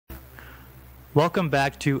Welcome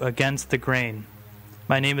back to Against the Grain.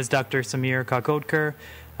 My name is Dr. Samir Kakodkar.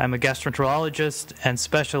 I'm a gastroenterologist and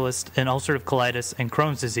specialist in ulcerative colitis and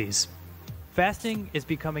Crohn's disease. Fasting is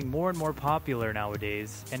becoming more and more popular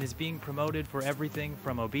nowadays and is being promoted for everything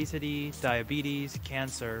from obesity, diabetes,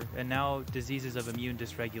 cancer, and now diseases of immune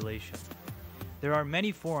dysregulation. There are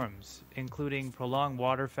many forms, including prolonged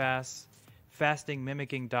water fasts, fasting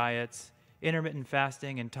mimicking diets, intermittent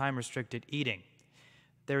fasting, and time-restricted eating.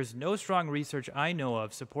 There is no strong research I know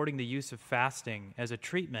of supporting the use of fasting as a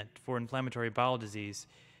treatment for inflammatory bowel disease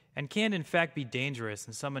and can in fact be dangerous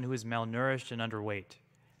in someone who is malnourished and underweight.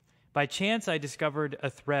 By chance, I discovered a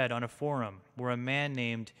thread on a forum where a man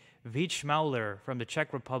named Vít Schmauler from the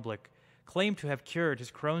Czech Republic claimed to have cured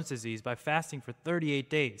his Crohn's disease by fasting for 38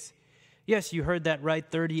 days. Yes, you heard that right,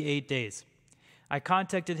 38 days. I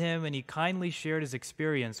contacted him and he kindly shared his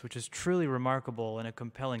experience, which is truly remarkable and a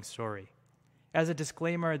compelling story. As a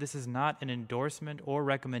disclaimer, this is not an endorsement or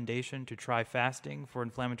recommendation to try fasting for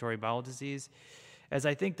inflammatory bowel disease, as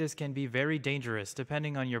I think this can be very dangerous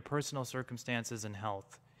depending on your personal circumstances and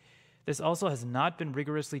health. This also has not been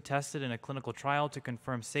rigorously tested in a clinical trial to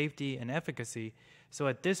confirm safety and efficacy, so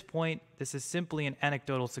at this point, this is simply an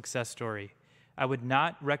anecdotal success story. I would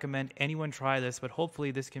not recommend anyone try this, but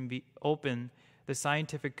hopefully this can be open the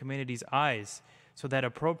scientific community's eyes so that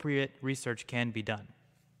appropriate research can be done.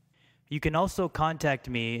 You can also contact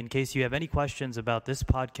me in case you have any questions about this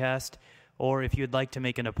podcast or if you'd like to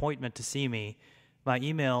make an appointment to see me. My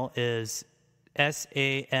email is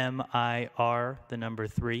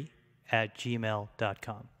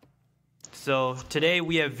samir3@gmail.com. So today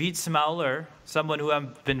we have Vít Schmauler, someone who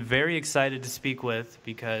I've been very excited to speak with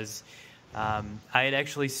because I had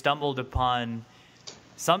actually stumbled upon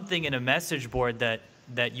something in a message board that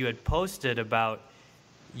you had posted about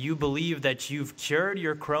you believe that you've cured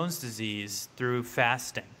your Crohn's disease through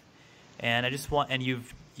fasting. And you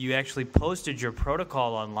actually posted your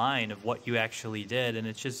protocol online of what you actually did, and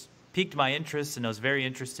it just piqued my interest, and I was very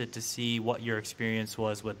interested to see what your experience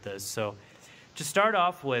was with this. So to start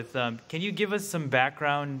off with, can you give us some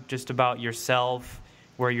background just about yourself,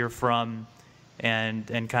 where you're from, and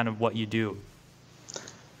kind of what you do?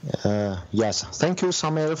 Yes, thank you,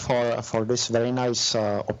 Samir, for this very nice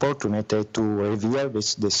opportunity to reveal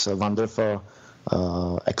this wonderful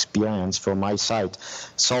experience from my side.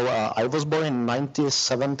 So I was born in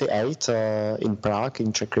 1978 in Prague,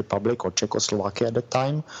 in Czech Republic or Czechoslovakia at the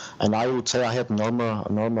time, and I would say I had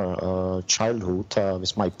normal childhood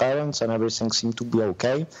with my parents, and everything seemed to be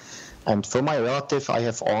okay. And for my relative, I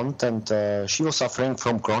have aunt, and she was suffering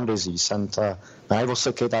from Crohn's disease. And when I was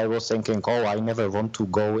a kid, I was thinking, I never want to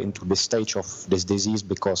go into this stage of this disease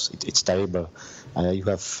because it's terrible. You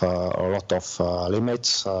have a lot of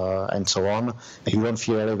limits and so on. You don't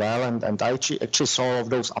feel very well. And I actually saw all of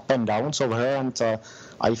those up and downs of her, and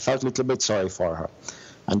I felt a little bit sorry for her.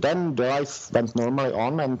 And then the life went normally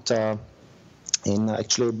on, and in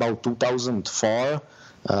actually about 2004,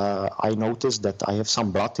 I noticed that I have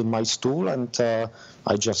some blood in my stool, and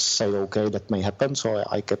I just said, okay, that may happen. So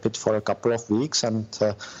I kept it for a couple of weeks, and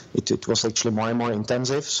it was actually more and more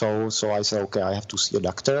intensive. So I said, okay, I have to see a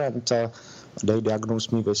doctor, and they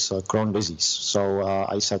diagnosed me with Crohn's disease. So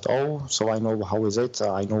I said, so I know how is it.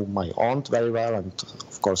 I know my aunt very well, and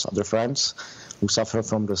of course other friends who suffer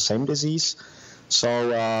from the same disease.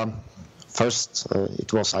 So first,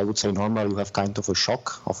 it was, I would say, normal. You have kind of a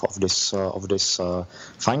shock of this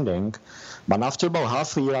finding. But after about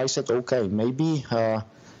half a year, I said, okay, maybe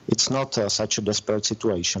it's not such a desperate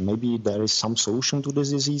situation. Maybe there is some solution to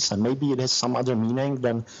this disease, and maybe it has some other meaning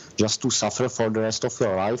than just to suffer for the rest of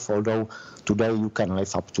your life, although today you can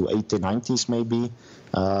live up to 80, 90s maybe.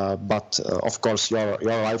 But of course, your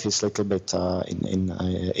life is a little bit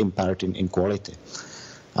impaired in quality.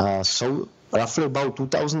 So roughly about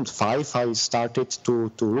 2005, I started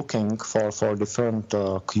to looking for different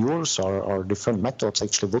cures or different methods,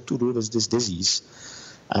 actually, what to do with this disease.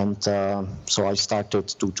 And so I started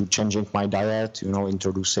to changing my diet,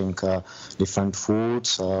 introducing different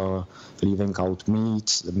foods, leaving out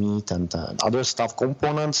the meat and other stuff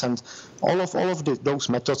components. And all of those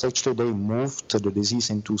methods, actually, they moved the disease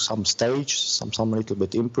into some stage, some a little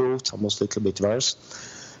bit improved, some was a little bit worse.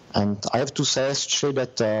 And I have to say, actually,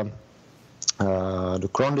 that the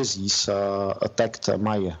Crohn disease attacked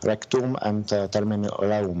my rectum and terminal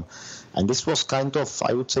ileum. And this was kind of,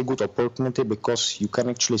 I would say, good opportunity because you can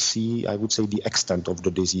actually see, I would say, the extent of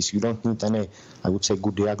the disease. You don't need any, I would say,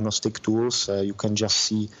 good diagnostic tools. You can just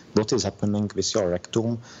see what is happening with your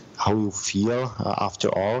rectum, how you feel after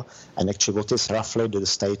all, and actually what is roughly the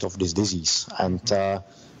state of this disease. And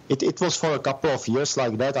It was for a couple of years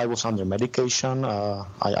like that. I was under medication.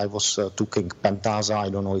 I was taking Pentasa. I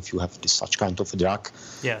don't know if you have such kind of drug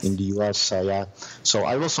in the US. Yeah. So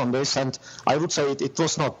I was on this, and I would say it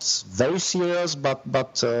was not very serious,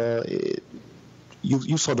 but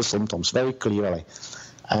you saw the symptoms very clearly.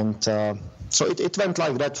 And so it went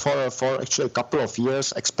like that for actually a couple of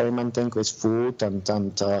years, experimenting with food and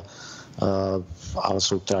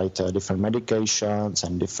also tried different medications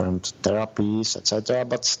and different therapies, etc.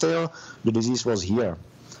 But still, the disease was here.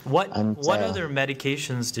 What other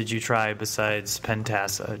medications did you try besides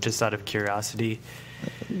Pentasa, just out of curiosity?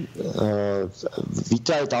 We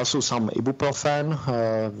tried also some ibuprofen,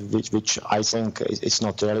 which I think is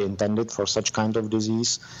not really intended for such kind of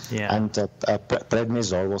disease. Yeah. And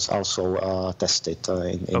prednisone was also tested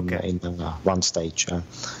in one stage.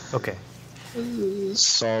 Okay.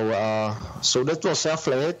 So that was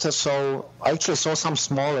roughly it. So I actually saw some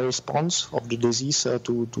small response of the disease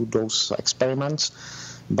to those experiments.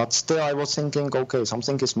 But still I was thinking, okay,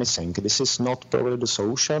 something is missing. This is not probably the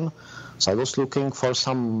solution. So I was looking for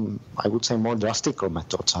some, I would say, more drastic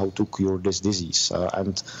methods how to cure this disease.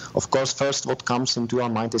 And of course, first what comes into our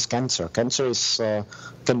mind is cancer. Cancer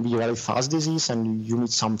can be a very fast disease and you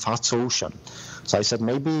need some fast solution. So I said,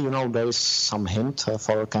 maybe, there is some hint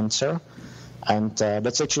for cancer. And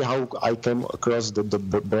that's actually how I came across the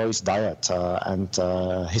Broy's diet and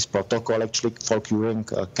his protocol actually for curing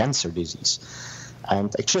cancer disease.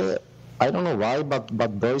 And actually, I don't know why, but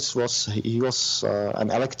Broy's was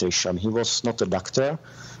an electrician. He was not a doctor,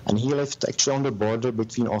 and he lived actually on the border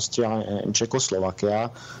between Austria and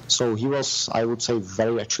Czechoslovakia. So he was, I would say,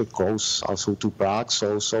 very actually close also to Prague.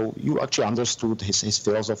 So you actually understood his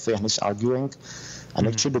philosophy and his arguing. And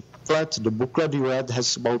actually, the booklet you read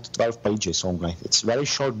has about 12 pages only. It's a very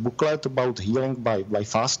short booklet about healing by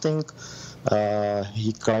fasting.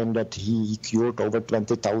 He claimed that he cured over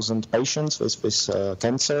 20,000 patients with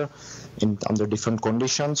cancer under different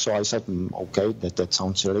conditions. So I said, okay, that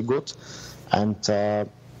sounds really good. And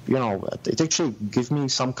it actually gave me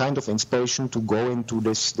some kind of inspiration to go into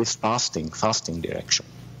this fasting direction.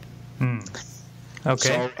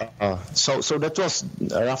 Okay. So that was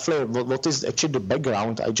roughly what is actually the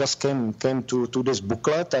background. I just came to this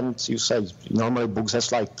booklet, and you say normally books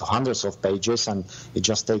has like hundreds of pages, and it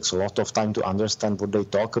just takes a lot of time to understand what they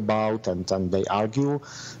talk about, and they argue.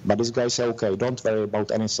 But this guy said, okay, don't worry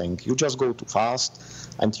about anything. You just go to fast,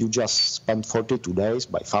 and you just spend 42 days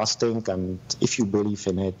by fasting, and if you believe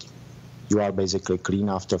in it, you are basically clean.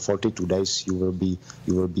 After 42 days, you will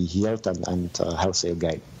be healed and healthy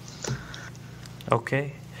again.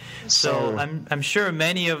 Okay. So I'm sure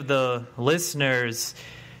many of the listeners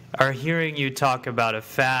are hearing you talk about a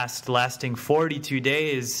fast lasting 42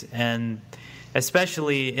 days, and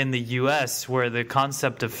especially in the U.S., where the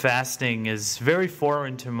concept of fasting is very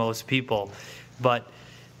foreign to most people. But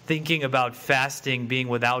thinking about fasting, being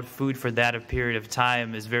without food for that period of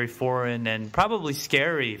time, is very foreign and probably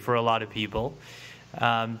scary for a lot of people.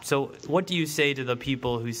 So what do you say to the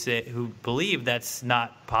people who believe that's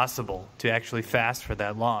not possible to actually fast for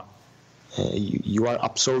that long? You are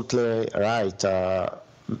absolutely right.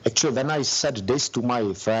 Actually, when I said this to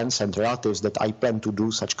my friends and relatives that I plan to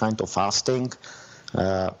do such kind of fasting,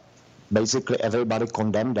 basically everybody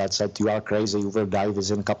condemned that, said you are crazy, you will die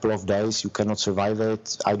within a couple of days, you cannot survive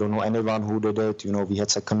it. I don't know anyone who did it. We had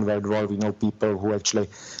Second World War, we know people who actually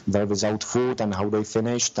were without food and how they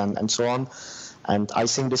finished and so on. And I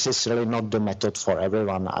think this is really not the method for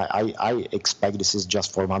everyone. I expect this is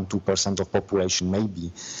just for 1-2% of population,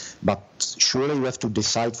 maybe. But surely you have to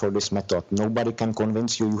decide for this method. Nobody can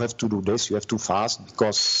convince you have to do this, you have to fast,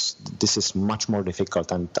 because this is much more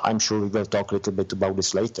difficult. And I'm sure we will talk a little bit about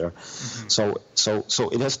this later. Mm-hmm. So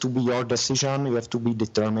it has to be your decision. You have to be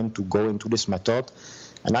determined to go into this method.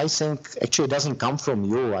 And I think actually it doesn't come from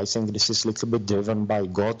you. I think this is a little bit driven by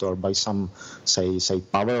God or by some, say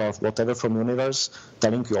power or whatever from universe,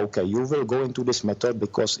 telling you, okay, you will go into this method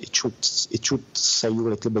because it should say you a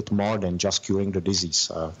little bit more than just curing the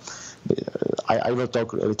disease. I will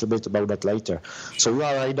talk a little bit about that later. So you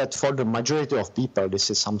are right that for the majority of people,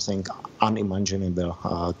 this is something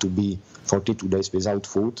unimaginable to be 42 days without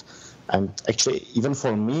food. And actually, even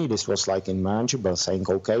for me, this was like unmanageable, saying,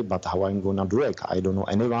 okay, but how I'm going to do it? I don't know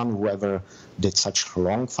anyone who ever did such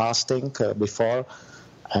long fasting before.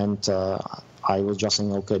 And I was just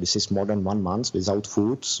saying, okay, this is more than 1 month without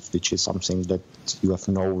food, which is something that you have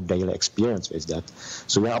no daily experience with that.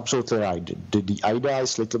 So you're absolutely right. The idea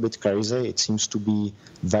is a little bit crazy. It seems to be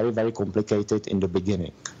very, very complicated in the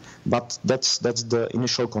beginning. But that's the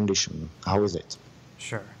initial condition. How is it?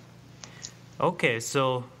 Sure. Okay,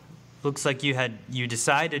 so looks like you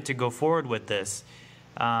decided to go forward with this.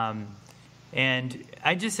 And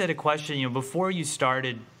I just had a question, before you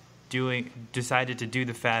decided to do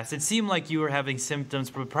the fast, it seemed like you were having symptoms,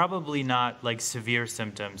 but probably not like severe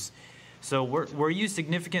symptoms. So were you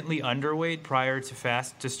significantly underweight prior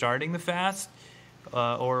to starting the fast,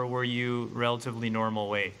 or were you relatively normal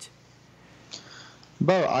weight?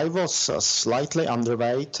 Well, I was slightly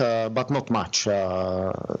underweight, but not much.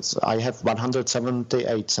 I have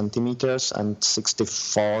 178 centimeters and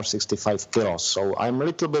 65 kilos. So I'm a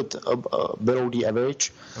little bit below the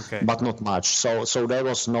average, but not much. So there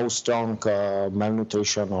was no strong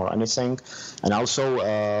malnutrition or anything. And also,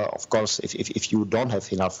 of course, if you don't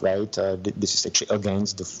have enough weight, this is actually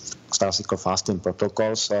against the classical fasting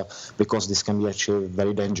protocols, because this can be actually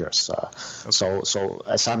very dangerous. So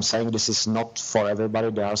as I'm saying, this is not for everybody.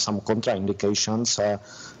 There are some contraindications,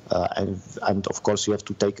 and of course you have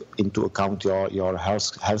to take into account your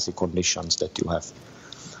healthy conditions that you have.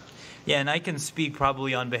 Yeah, and I can speak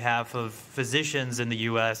probably on behalf of physicians in the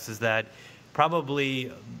U.S. is that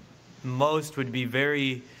probably most would be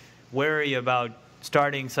very wary about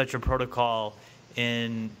starting such a protocol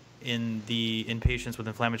in patients with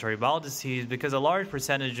inflammatory bowel disease, because a large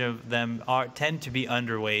percentage of them tend to be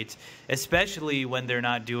underweight, especially when they're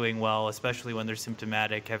not doing well, especially when they're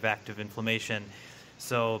symptomatic, have active inflammation.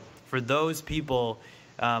 So for those people,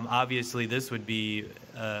 obviously this would be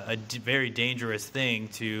a very dangerous thing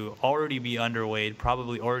to already be underweight,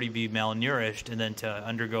 probably already be malnourished, and then to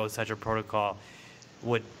undergo such a protocol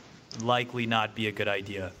would likely not be a good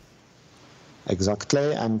idea.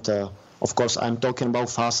 Exactly, and of course, I'm talking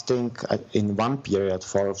about fasting in one period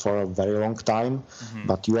for a very long time,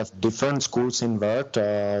 but you have different schools in world.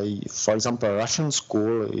 For example, Russian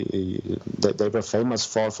school, they were famous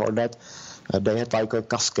for that. They had like a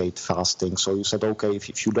cascade fasting. So you said, okay,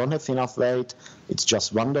 if you don't have enough weight, it's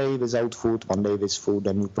just 1 day without food, 1 day with food,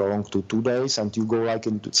 then you prolong to 2 days, and you go like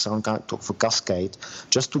into some kind of a cascade,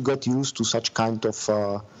 just to get used to such kind of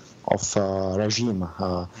regime,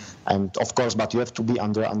 and of course, but you have to be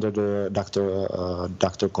under the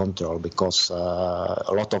doctor control, because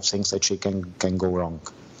a lot of things actually can go wrong.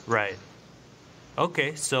 Right.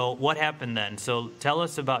 Okay. So what happened then? So tell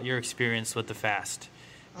us about your experience with the fast.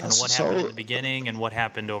 And what happened at the beginning and what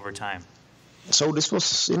happened over time. So this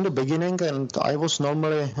was in the beginning, and I was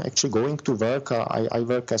normally actually going to work. I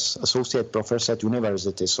work as associate professor at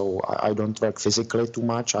university, so I don't work physically too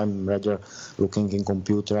much. I'm rather looking in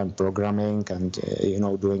computer and programming and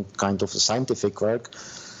doing kind of scientific work.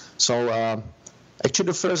 So actually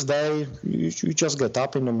the first day you just get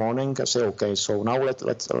up in the morning and say, okay, so now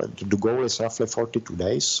the goal is roughly 42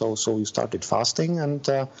 days. So you started fasting, and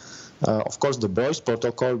of course, the boys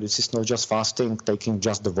protocol, this is not just fasting, taking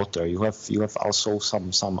just the water. You have also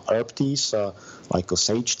some herb teas, like a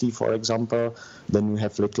sage tea, for example. Then you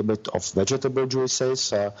have a little bit of vegetable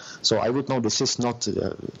juices. So I would know this is not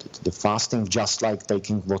the fasting just like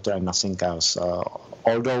taking water and nothing else.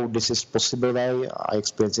 Although this is possible way, I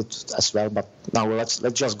experience it as well. But now let's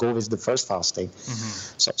just go with the first fasting.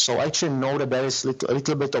 So I actually know that there is a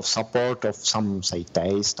little bit of support of some, say,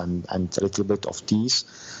 taste and a little bit of teas.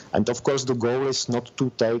 And of course, the goal is not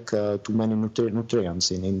to take too many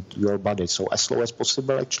nutrients in your body, so as low as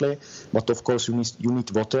possible actually. But of course, you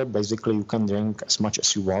need water. Basically, you can drink as much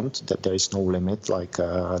as you want. That there is no limit, like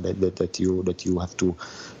that you have to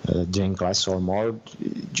drink less or more.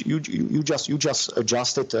 You just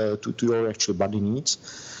adjust it to your actual body needs.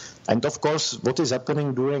 And of course, what is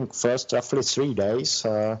happening during first roughly 3 days,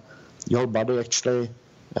 your body actually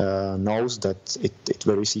knows that it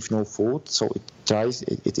will receive no food, so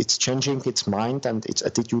it's changing its mind and its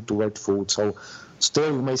attitude toward food. So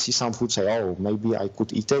still you may see some food, say, oh, maybe I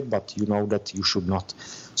could eat it, but you know that you should not.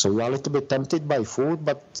 So you are a little bit tempted by food,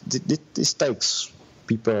 but this takes,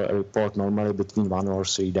 people report normally between 1 or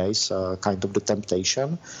 3 days, kind of the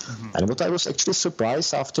temptation. And what I was actually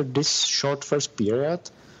surprised after this short first period,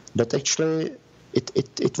 that actually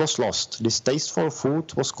it was lost. This taste for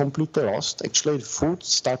food was completely lost. Actually, food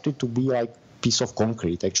started to be like piece of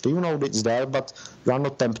concrete. Actually, it's there, but you are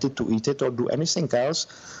not tempted to eat it or do anything else.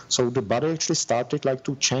 So the body actually started like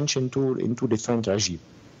to change into different regime.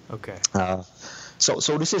 Okay.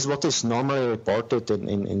 So this is what is normally reported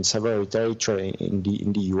in several literature in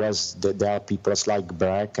the US. That there are people like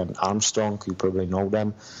Bragg and Armstrong. You probably know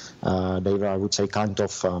them. They were, I would say, kind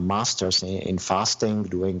of masters in fasting,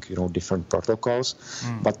 doing different protocols.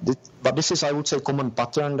 But this is, I would say, common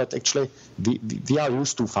pattern that actually we are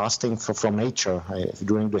used to fasting from nature.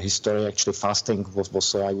 During the history, actually fasting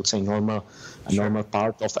was I would say normal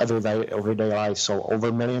part of everyday life. So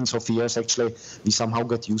over millions of years, actually, we somehow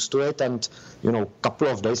get used to it, and couple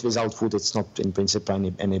of days without food, it's not in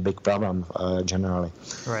principle any big problem generally.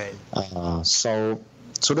 Right. So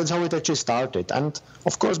that's how it actually started. And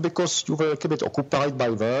of course, because you were a little bit occupied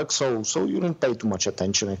by work, so you didn't pay too much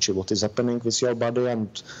attention actually what is happening with your body.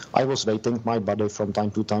 And I was weighting my body from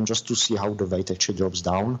time to time just to see how the weight actually drops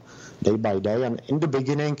down day by day. And in the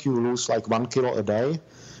beginning, you lose like 1 kilo a day.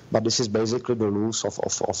 But this is basically the loss of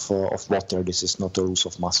water. This is not a loss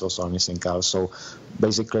of muscles or anything else. So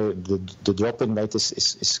basically, the drop in weight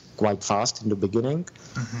is quite fast in the beginning,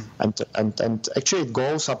 and actually it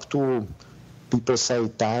goes up to, people say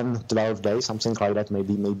 10, 12 days, something like that,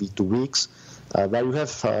 maybe 2 weeks, where you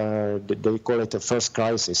have they call it a first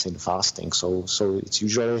crisis in fasting. So it's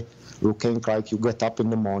usually looking like you get up in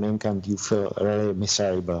the morning and you feel really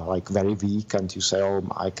miserable, like very weak, and you say, oh,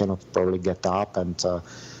 I cannot probably get up, and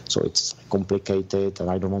so it's complicated and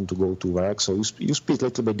I don't want to go to work. So you feel a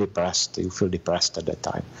little bit depressed. You feel depressed at that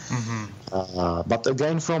time. But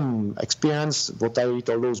again, from experience, what I read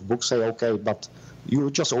all those books say, okay, but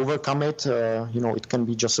you just overcome it. It can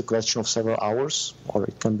be just a question of several hours, or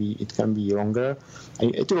it can be longer.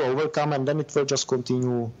 And it will overcome, and then it will just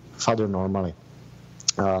continue further normally.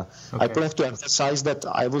 Okay. I have to emphasize that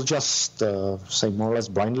I was just, say, more or less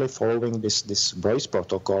blindly following this brace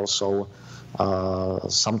protocol. So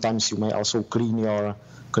sometimes you may also clean your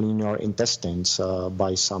intestines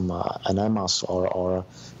by some enemas or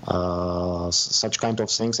such kind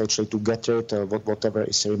of things, actually, to get rid of whatever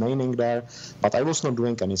is remaining there. But I was not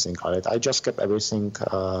doing anything like that. I just kept everything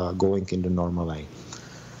going in the normal way.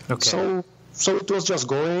 Okay. So it was just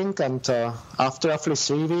going, and after roughly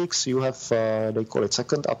 3 weeks, you have, they call it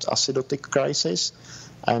second acidotic crisis.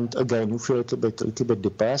 And again, you feel a little bit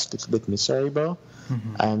depressed, a little bit miserable.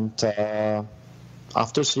 And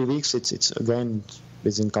after 3 weeks, it's again,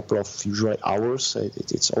 within a couple of usually hours,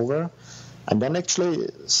 it's over. And then actually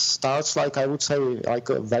starts, like I would say, like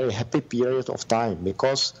a very happy period of time,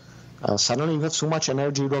 because suddenly you have so much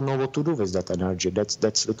energy, you don't know what to do with that energy. That's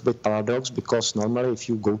a little bit paradox, because normally if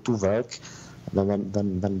you go to work,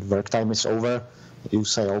 when work time is over, you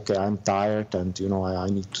say, okay, I'm tired and, I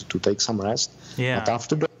need to take some rest. Yeah. But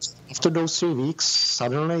after those 3 weeks,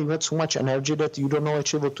 suddenly you had so much energy that you don't know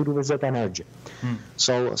actually what to do with that energy.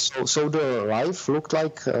 So the life looked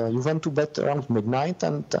like you went to bed around midnight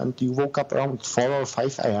and you woke up around 4 or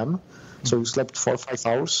 5 a.m. So you slept 4 or 5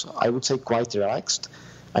 hours, I would say quite relaxed.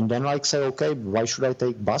 And then say, okay, why should I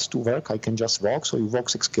take bus to work? I can just walk. So you walk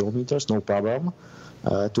 6 kilometers, no problem,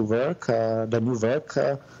 to work. Then you work.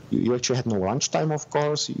 You actually had no lunchtime, of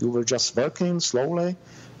course. You were just working slowly,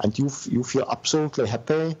 and you feel absolutely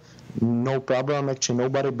happy. No problem, actually,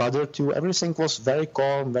 nobody bothered you. Everything was very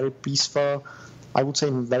calm, very peaceful. I would say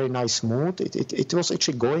in very nice mood. It was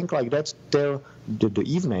actually going like that till the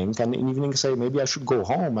evening, and in the evening say, maybe I should go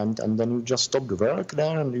home, and then you just stopped the work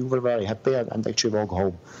there, and you were very happy and actually walk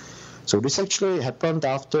home. So this actually happened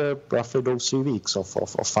after roughly those 3 weeks of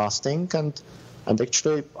fasting, and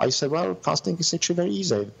actually I said, well, fasting is actually very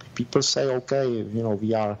easy. People say, okay,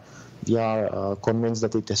 we are convinced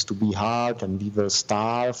that it has to be hard, and we will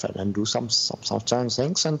starve and do some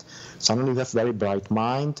things, and suddenly you have very bright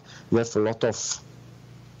mind. You have a lot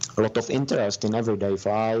of interest in everyday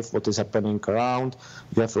life, what is happening around.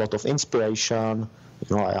 You have a lot of inspiration.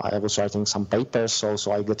 I was writing some papers,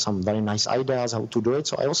 so I get some very nice ideas how to do it.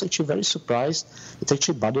 So I was actually very surprised that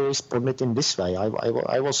actually body responded in this way.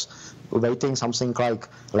 I was waiting something like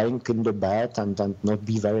laying in the bed and not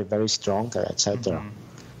be very, very strong, etc.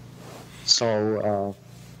 So,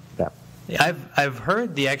 yeah. I've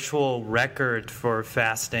heard the actual record for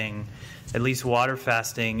fasting, at least water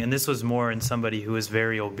fasting, and this was more in somebody who was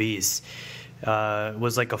very obese.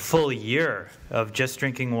 Was like a full year of just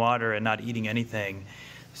drinking water and not eating anything.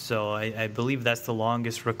 So I believe that's the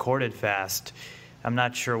longest recorded fast. I'm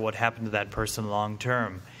not sure what happened to that person long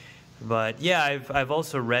term. But yeah, I've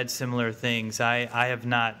also read similar things. I have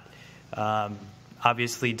not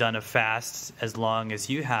obviously done a fast as long as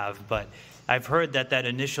you have, but I've heard that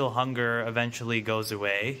initial hunger eventually goes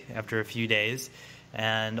away after a few days.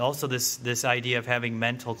 And also this idea of having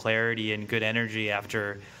mental clarity and good energy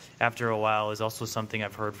after a while is also something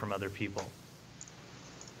I've heard from other people.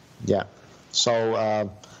 Yeah. So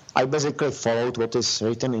I basically followed what is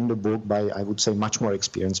written in the book by, I would say, much more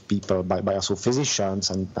experienced people, by also physicians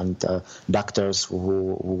and doctors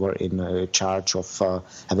who were in charge of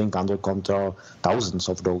having under control thousands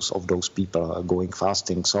of those people going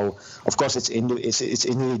fasting. So, of course, it's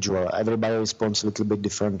individual. Everybody responds a little bit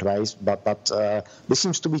different ways, but this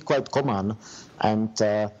seems to be quite common. And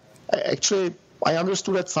actually, I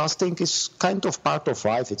understood that fasting is kind of part of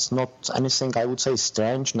life. It's not anything, I would say,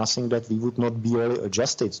 strange, nothing that we would not be really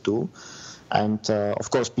adjusted to. And of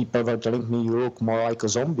course, people were telling me you look more like a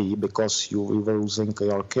zombie because you were losing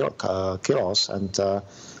your kilos. And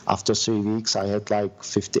after 3 weeks, I had like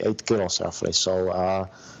 58 kilos roughly. So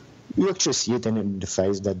you actually see it in the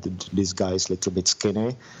face that this guy is a little bit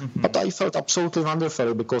skinny. But I felt absolutely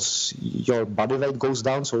wonderful because your body weight goes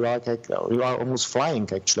down, so you are almost flying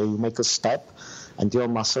actually. You make a step, and your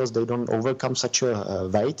muscles, they don't overcome such a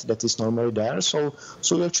weight that is normally there. So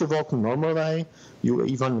you actually walk in normal way. You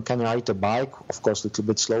even can ride a bike, of course, a little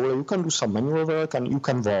bit slowly. You can do some manual work, and you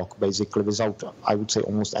can walk basically without, I would say,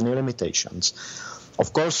 almost any limitations.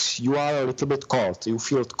 Of course, you are a little bit cold. You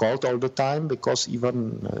feel cold all the time because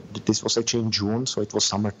even this was actually in June, so it was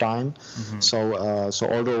summertime. So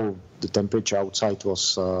although the temperature outside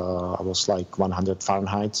was like 100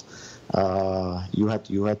 Fahrenheit, you had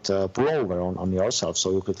pullover on yourself, so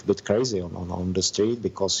you were a little bit crazy on the street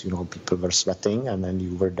because people were sweating, and then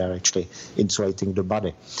you were there actually insulating the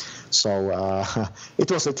body. So it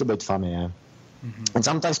was a little bit funny. Yeah. And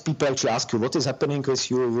sometimes people actually ask you, what is happening with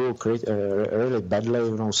you? You look really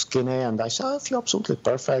badly, skinny. And I say, I feel absolutely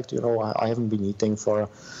perfect. I haven't been eating for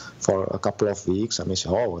a couple of weeks. And they say,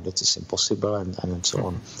 oh, that is impossible, and so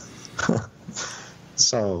on.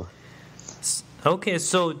 So. Okay,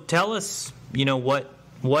 so tell us,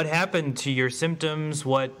 what happened to your symptoms?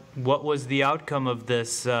 What was the outcome of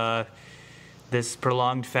this this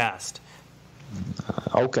prolonged fast?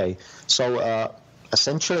 Okay, so.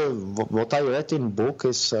 Essentially, what I read in book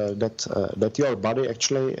is that your body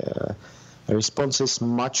actually responds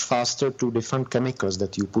much faster to different chemicals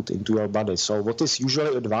that you put into your body. So what is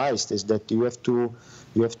usually advised is that you have to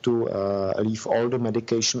leave all the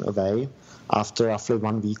medication away after roughly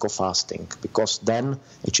 1 week of fasting, because then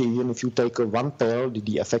actually even if you take one pill,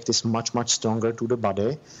 the effect is much stronger to the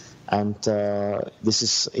body. And this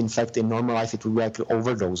is, in fact, in normal life, it would be like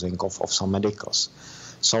overdosing of some medicals.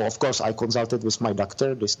 So, of course, I consulted with my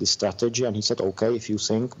doctor this strategy, and he said, okay, if you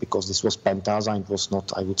think, because this was pentazine, it was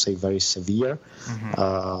not, I would say, very severe,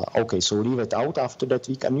 okay, so leave it out after that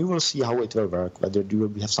week, and you will see how it will work, whether you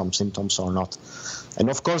will have some symptoms or not.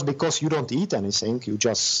 And, of course, because you don't eat anything, you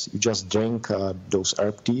just drink those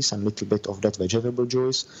herb teas and a little bit of that vegetable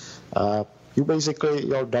juice,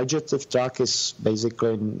 your digestive tract is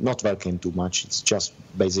basically not working too much. It's just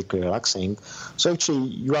basically relaxing. So actually,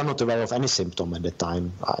 you are not aware of any symptom at the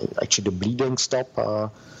time. Actually, the bleeding stopped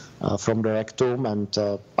from the rectum, and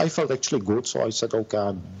I felt actually good. So I said, okay,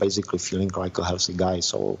 I'm basically feeling like a healthy guy.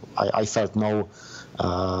 So I felt no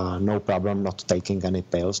problem not taking any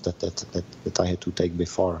pills that I had to take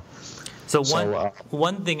before. So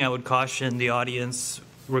one thing I would caution the audience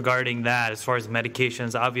regarding that, as far as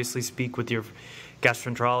medications, obviously speak with your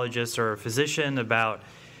gastroenterologist or physician about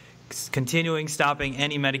stopping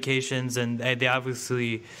any medications, and they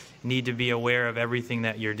obviously need to be aware of everything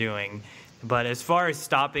that you're doing. But as far as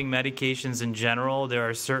stopping medications in general, there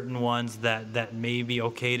are certain ones that may be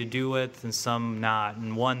okay to do with and some not.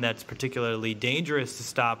 And one that's particularly dangerous to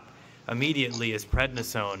stop immediately is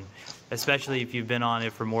prednisone, especially if you've been on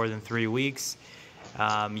it for more than 3 weeks.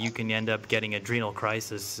 You can end up getting adrenal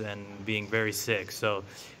crisis and being very sick. So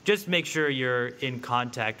just make sure you're in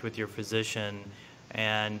contact with your physician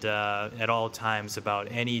and at all times about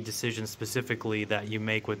any decision specifically that you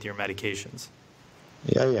make with your medications.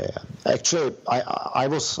 Yeah. Actually, I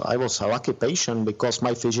was a lucky patient because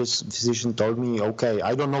my physician told me, okay,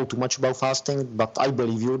 I don't know too much about fasting, but I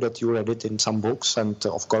believe you that you read it in some books. And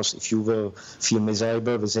of course, if you will feel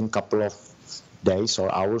miserable within a couple of days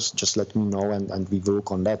or hours, just let me know and we will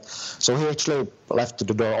work on that. So he actually left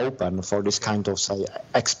the door open for this kind of, say,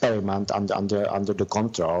 experiment under the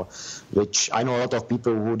control, which I know a lot of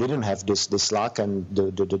people who didn't have this luck, and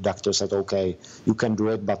the doctor said, okay, you can do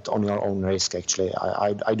it, but on your own risk. Actually,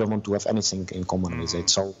 I don't want to have anything in common with it.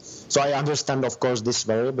 So I understand, of course, this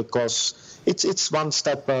very, because it's one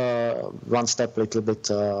step a little bit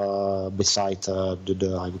beside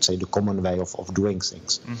the I would say the common way of doing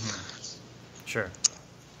things. Sure.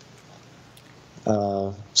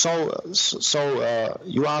 So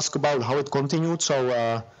you ask about how it continued. So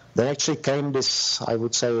there actually came this, I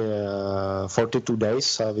would say, 42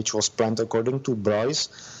 days, which was planned according to Broyes.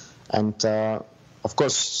 And of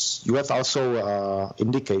course, you have also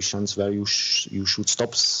indications where you should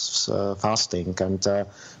stop fasting. And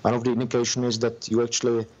one of the indications is that you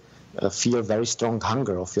actually feel very strong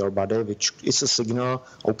hunger of your body, which is a signal,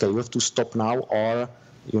 okay, you have to stop now, or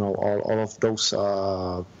all of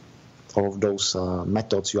those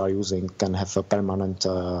methods you are using can have a permanent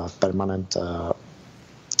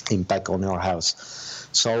impact on your health.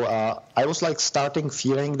 So I was like starting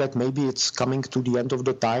feeling that maybe it's coming to the end of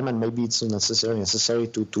the time, and maybe it's necessary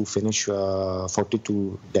to finish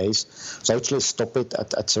 42 days. So I actually stopped it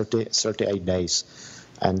at 38 days.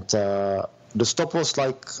 And the stop was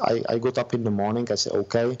like, I got up in the morning, I said,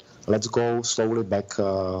 okay, let's go slowly back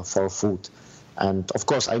for food. And of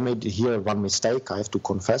course, I made here one mistake. I have to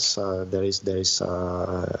confess. There is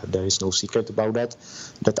no secret about that.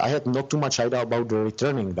 That I had not too much idea about the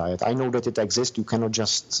returning diet. I know that it exists. You cannot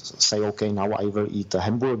just say, okay, now I will eat a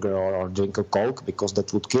hamburger or drink a Coke, because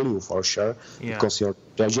that would kill you for sure. Yeah. Because your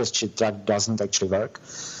digestive tract doesn't actually work.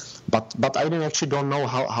 But I actually don't know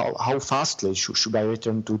how fastly should I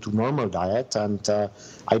return to normal diet, and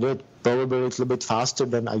I did probably a little bit faster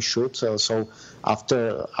than I should. So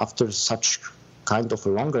after such kind of a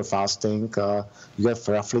longer fasting, you have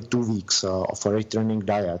roughly 2 weeks of a returning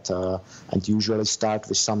diet, and usually start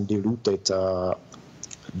with some diluted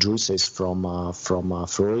juices from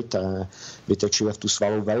fruit, which actually have to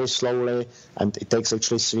swallow very slowly, and it takes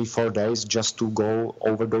actually 3-4 days just to go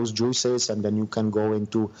over those juices, and then you can go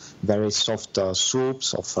into very soft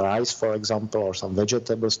soups of rice, for example, or some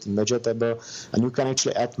vegetables, steamed vegetable, and you can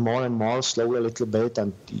actually add more and more slowly a little bit,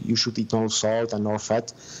 and you should eat no salt and no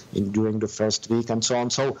fat during the first week, and so on.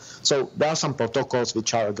 So there are some protocols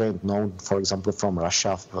which are again known, for example, from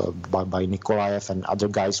Russia by Nikolaev and other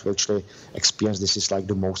guys who actually experience this is like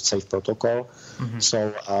the most safe protocol. Mm-hmm.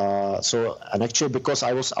 So and actually, because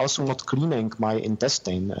I was also not cleaning my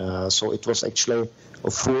intestine, so it was actually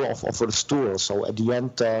full of a stool. So at the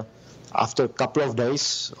end, after a couple of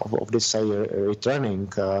days of this returning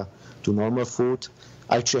to normal food,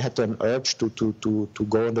 I actually had an urge to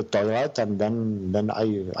go in the toilet, and then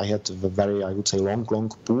I had a very, I would say, long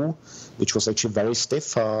poo, which was actually very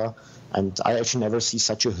stiff. And I actually never see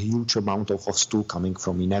such a huge amount of stool coming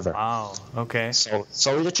from me, never. Wow, okay. So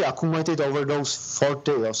it actually accumulated over those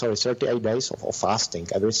 38 days of fasting,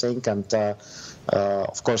 everything. And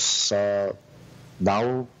of course,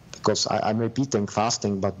 now, because I'm repeating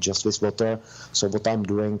fasting, but just with water, so what I'm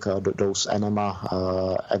doing, those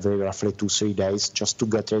enema every roughly 2-3 days, just to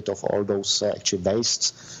get rid of all those actually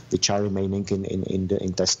wastes which are remaining in the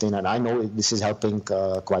intestine. And I know this is helping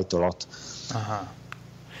quite a lot. Uh-huh.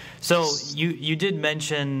 So you did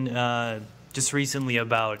mention just recently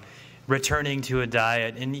about returning to a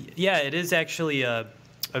diet, and yeah, it is actually a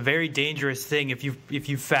very dangerous thing if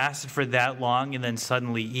you fast for that long and then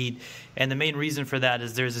suddenly eat. And the main reason for that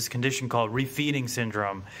is there's this condition called refeeding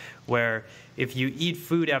syndrome, where if you eat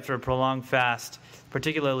food after a prolonged fast,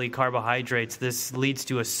 particularly carbohydrates, this leads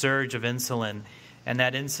to a surge of insulin. And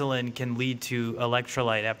that insulin can lead to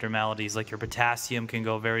electrolyte abnormalities, like your potassium can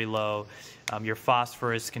go very low, your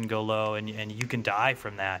phosphorus can go low, and you can die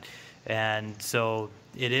from that. And so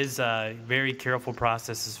it is a very careful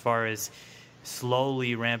process as far as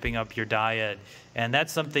slowly ramping up your diet. And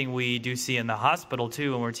that's something we do see in the hospital,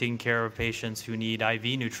 too, when we're taking care of patients who need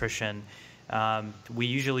IV nutrition. We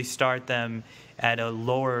usually start them at a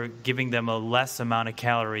lower, giving them a less amount of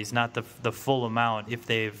calories, not the full amount if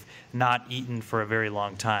they've not eaten for a very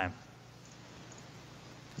long time.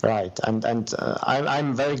 Right, and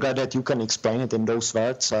I'm very glad that you can explain it in those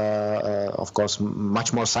words. Of course,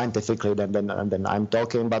 much more scientifically than I'm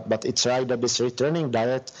talking. But it's right that this returning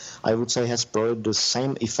diet, I would say, has probably the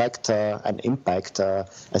same effect and impact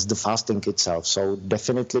as the fasting itself. So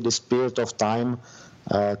definitely, this period of time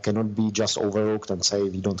cannot be just overlooked and say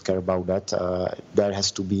we don't care about that. There has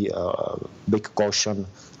to be a big caution.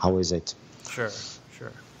 How is it? Sure.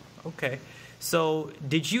 Okay. So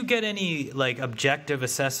did you get any objective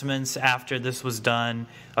assessments after this was done,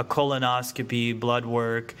 a colonoscopy, blood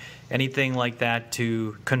work, anything like that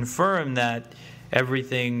to confirm that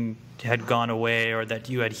everything had gone away or that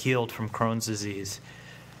you had healed from Crohn's disease?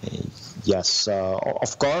 Yes,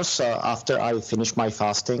 of course. After I finished my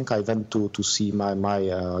fasting, I went to see my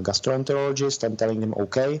gastroenterologist and telling him,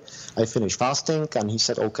 okay, I finished fasting, and he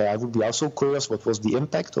said, okay, I would be also curious what was the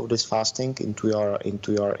impact of this fasting into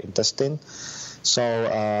your intestine. So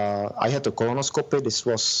I had a colonoscopy. This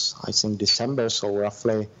was, I think, December, so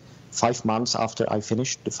roughly 5 months after I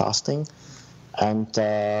finished the fasting. And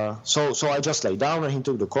so I just lay down, and he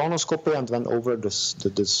took the colonoscopy and went over this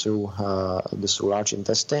through large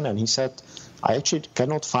intestine, and he said, I actually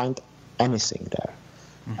cannot find anything there.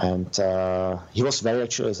 Mm-hmm. And he was very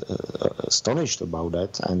actually astonished about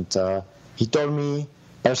that, and he told me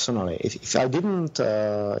personally, if I didn't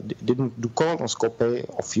do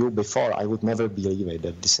colonoscopy of you before, I would never believe it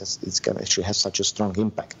that it can actually have such a strong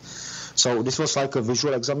impact. So this was like a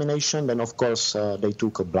visual examination. Then, of course, they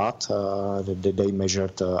took a blood. They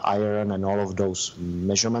measured iron and all of those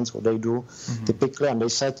measurements, what they do typically. And they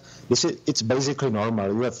said, it's basically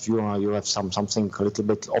normal. You have something a little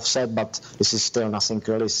bit offset, but this is still nothing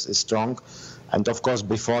really strong. And of course,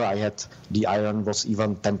 before I had the iron was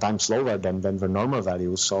even 10 times lower than the normal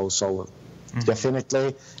value. So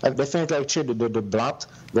definitely, actually, the blood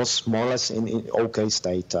was more or less in okay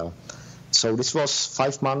state. So this was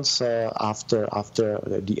 5 months after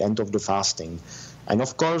the end of the fasting. And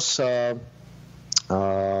of course, I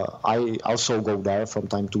also go there from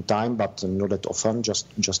time to time, but not that often,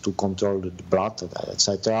 just to control the blood,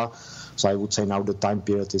 etc. So I would say now the time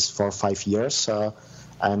period is 4 or 5 years.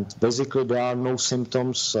 And basically, there are no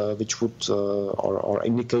symptoms which would or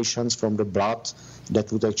indications from the blood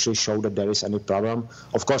that would actually show that there is any problem.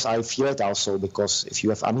 Of course, I feel it also because if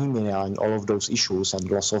you have anemia and all of those issues and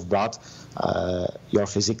loss of blood, your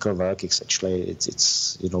physical work is actually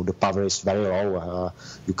it's the power is very low.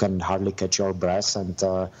 You can hardly catch your breath, and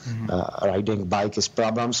riding bike is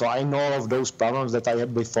problem. So I know all of those problems that I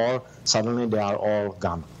had before. Suddenly, they are all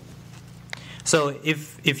gone. So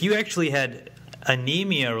if you actually had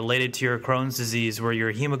anemia related to your Crohn's disease, where your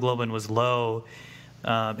hemoglobin was low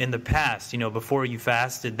in the past, before you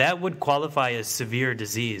fasted, that would qualify as severe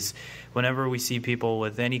disease. Whenever we see people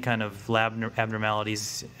with any kind of lab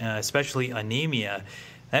abnormalities, especially anemia,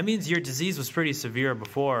 that means your disease was pretty severe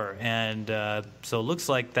before, and so it looks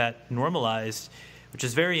like that normalized, which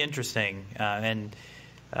is very interesting. And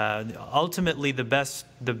ultimately, the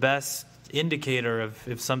best indicator of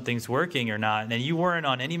if something's working or not, and you weren't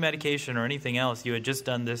on any medication or anything else, you had just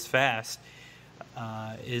done this fast,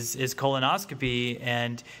 is colonoscopy.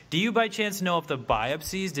 And do you by chance know if the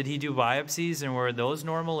biopsies, did he do biopsies, and were those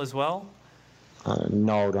normal as well?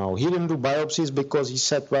 No, he didn't do biopsies because he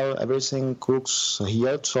said, well, everything looks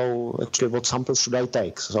here, so actually what sample should I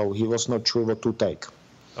take? So he was not sure what to take.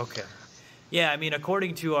 Okay. Yeah, I mean,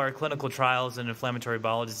 according to our clinical trials in inflammatory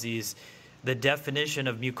bowel disease, the definition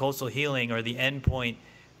of mucosal healing, or the endpoint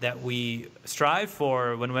that we strive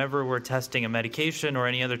for whenever we're testing a medication or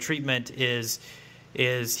any other treatment, is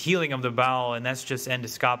healing of the bowel, and that's just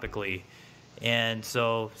endoscopically. And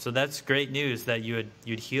so that's great news that you'd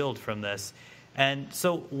healed from this. And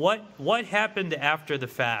so what happened after the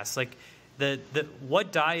fast? Like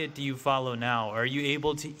what diet do you follow now? Are you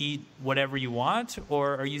able to eat whatever you want,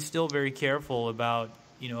 or are you still very careful about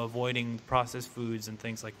avoiding processed foods and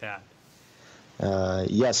things like that?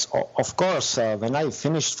 Yes, of course. When I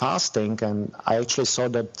finished fasting and I actually saw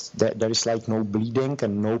that there is like no bleeding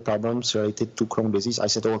and no problems related to Crohn's disease, I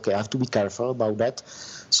said, okay, I have to be careful about that.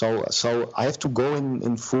 So I have to go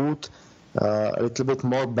in food a little bit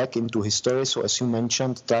more back into history. So as you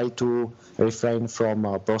mentioned, try to refrain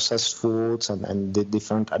from processed foods and the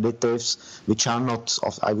different additives, which are not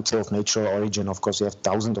I would say of natural origin. Of course, you have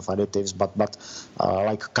thousands of additives, but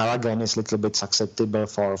like collagen is a little bit susceptible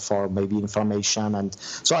for maybe inflammation. And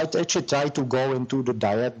so I actually try to go into the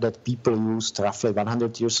diet that people used roughly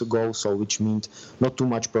 100 years ago. So which means not too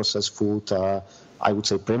much processed food. I would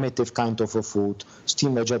say primitive kind of a food,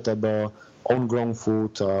 steamed vegetable, own-grown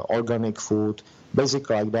food, organic food,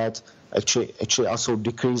 basically like that. Actually also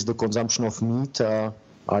decrease the consumption of meat,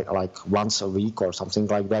 like once a week or something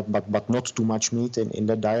like that, but not too much meat in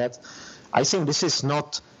the diet. I think this is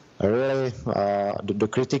not really the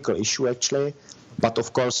critical issue actually, but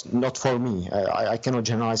of course not for me. I cannot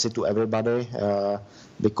generalize it to everybody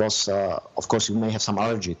because of course you may have some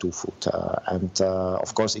allergy to food, and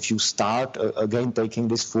of course if you start again taking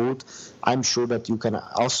this food, I'm sure that you can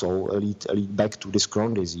also lead back to this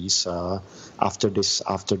Crohn's disease after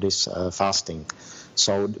this fasting.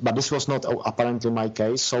 So, but this was not apparently my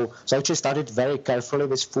case. So I actually started very carefully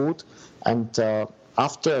with food, and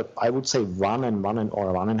after I would say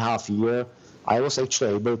 1.5 years, I was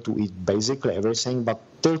actually able to eat basically everything, but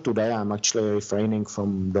till today I'm actually refraining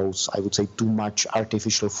from those, I would say, too much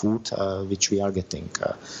artificial food which we are getting.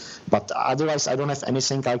 But otherwise, I don't have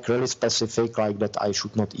anything like really specific like that I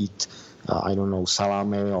should not eat, I don't know,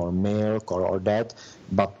 salami or milk or that.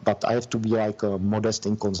 But I have to be like modest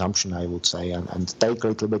in consumption, I would say, and take a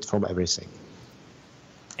little bit from everything.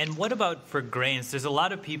 And what about for grains? There's a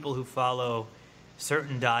lot of people who follow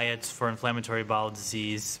certain diets for inflammatory bowel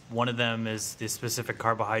disease. One of them is the specific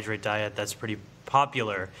carbohydrate diet that's pretty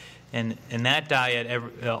popular. And in that diet,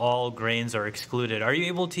 all grains are excluded. Are you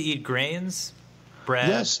able to eat grains, bread?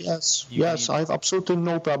 Yes. I have absolutely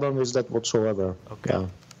no problem with that whatsoever. Okay. Yeah.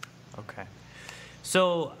 Okay.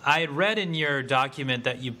 So I had read in your document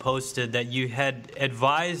that you posted that you had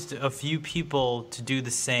advised a few people to do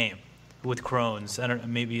the same. with Crohn's. I don't know,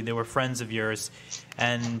 maybe they were friends of yours,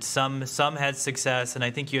 and some had success, and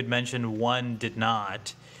I think you had mentioned one did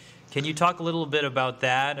not. Can you talk a little bit about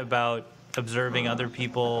that, about observing other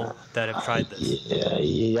people that have tried this?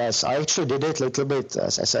 Yes, I actually did it a little bit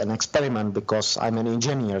as an experiment because I'm an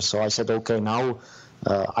engineer. So I said, okay, now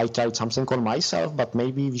I tried something on myself, but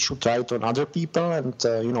maybe we should try it on other people. And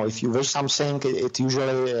if you wish something, it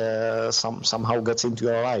usually somehow gets into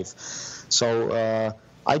your life. So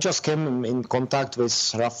I just came in contact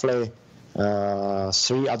with roughly 3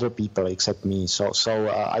 other people except me. So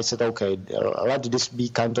I said, okay, let this be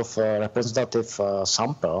kind of a representative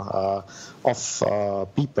sample of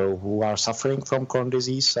people who are suffering from Crohn's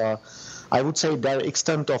disease. I would say their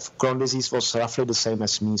extent of Crohn's disease was roughly the same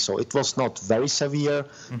as me. So it was not very severe,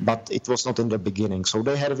 but it was not in the beginning. So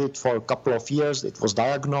they had it for a couple of years. It was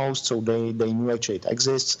diagnosed, so they knew actually it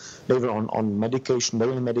exists. They were on medication,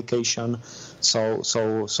 daily medication. So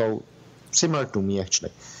similar to me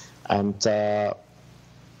actually. And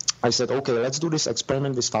I said, okay, let's do this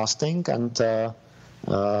experiment with fasting. And so,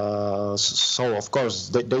 of course,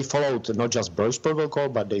 they followed not just Bruce protocol,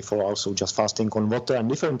 but they follow also just fasting on water and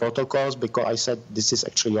different protocols, because I said, this is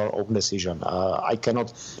actually your own decision.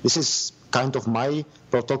 This is kind of my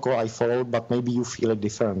protocol I followed, but maybe you feel it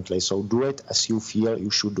differently. So do it as you feel you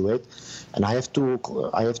should do it. And I have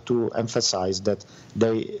to emphasize that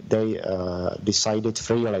they decided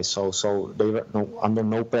freely. So they were under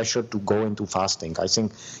no pressure to go into fasting. I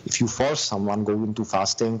think if you force someone go into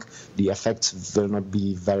fasting, the effects will not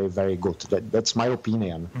be very, very good. That's my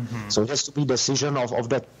opinion. Mm-hmm. So it has to be decision of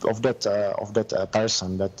that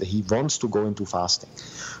person that he wants to go into fasting.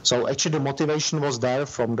 So actually the motivation was there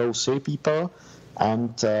from those 3 people,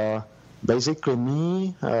 and basically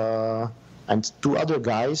me and 2 other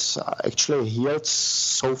guys actually healed,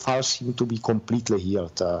 so far seem to be completely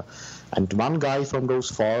healed. And one guy from those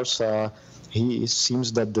 4, he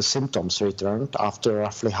seems that the symptoms returned after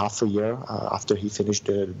roughly half a year after he finished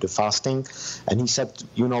the fasting. And he said,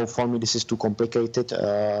 for me this is too complicated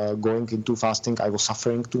going into fasting. I was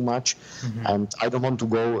suffering too much, and I don't want to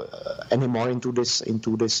go anymore into this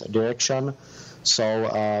direction.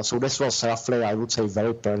 So this was roughly, I would say,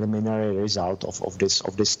 very preliminary result of this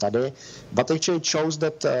study, but actually it shows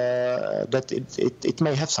that it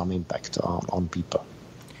may have some impact on people.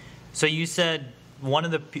 So you said one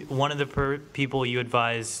of the people you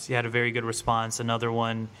advised had a very good response. Another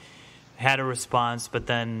one had a response, but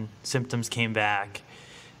then symptoms came back.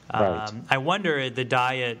 Right. I wonder, the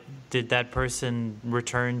diet, did that person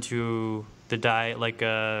return to the diet like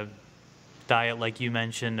you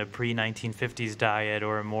mentioned, a pre-1950s diet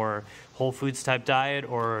or a more whole foods type diet,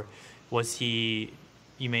 or was he,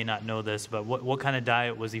 you may not know this, but what kind of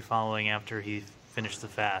diet was he following after he finished the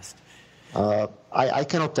fast? I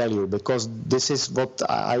cannot tell you, because this is what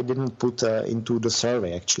I didn't put into the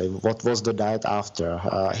survey actually. What was the diet after?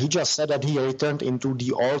 He just said that he returned into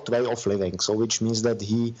the old way of living, so which means that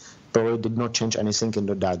he probably did not change anything in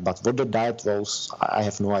the diet. But what the diet was, I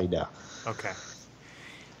have no idea. Okay.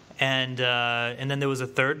 And then there was a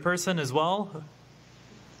third person as well?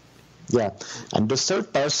 Yeah, and the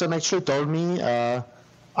third person actually told me,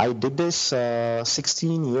 I did this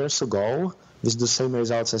 16 years ago with the same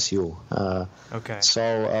results as you. Okay.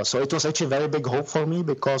 So it was actually very big hope for me,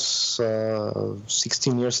 because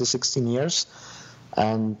 16 years is 16 years.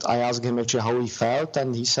 And I asked him actually how he felt,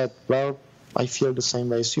 and he said, well, I feel the same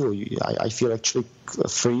way as you. I feel actually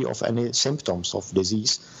free of any symptoms of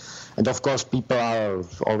disease. And of course, people are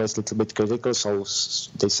always a little bit critical, so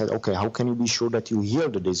they said, okay, how can you be sure that you heal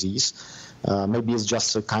the disease? Maybe it's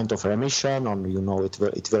just a kind of remission, or it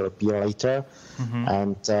will appear later. Mm-hmm.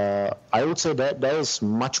 And I would say that there is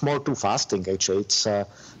much more to fasting. Actually, it's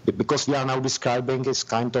because we are now describing this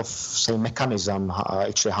kind of mechanism.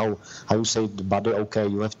 Actually, how you say the body, okay,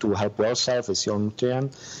 you have to help yourself with your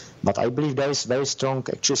nutrient. But I believe there is very strong,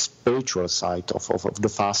 actually, spiritual side of the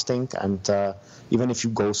fasting, and even if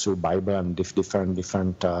you go through Bible and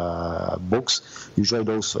different books, usually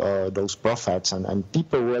those prophets and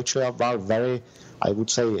people who actually are very, I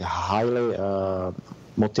would say, highly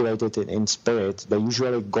motivated in spirit, they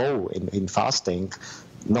usually go in fasting.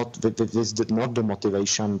 Not the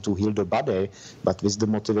motivation to heal the body, but with the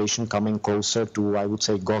motivation coming closer to, I would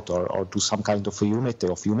say, God or to some kind of a unity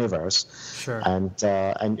of universe. Sure. And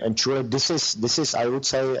truly, this is I would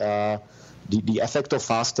say the effect of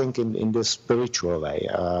fasting in the spiritual way.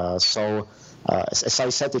 So As I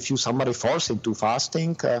said, if you somebody force into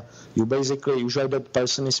fasting, you basically, usually that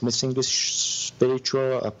person is missing this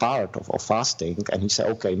spiritual part of fasting, and he say,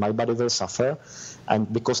 okay, my body will suffer,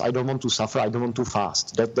 and because I don't want to suffer, I don't want to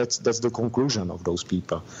fast. That's the conclusion of those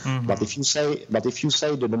people. Mm-hmm. But if you say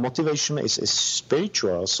that the motivation is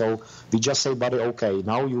spiritual, so we just say, body, okay,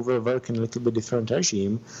 now you will work in a little bit different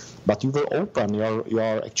regime, but you will open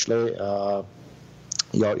your actually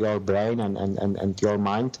your brain and your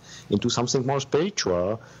mind into something more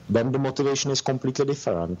spiritual, then the motivation is completely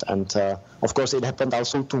different. And of course, it happened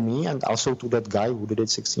also to me and also to that guy who did it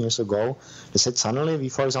 16 years ago. They said suddenly we,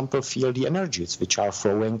 for example, feel the energies which are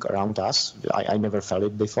flowing around us. I never felt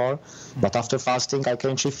it before, but after fasting, I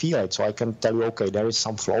can actually feel it. So I can tell you, okay, there is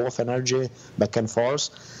some flow of energy back and forth.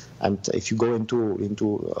 And if you go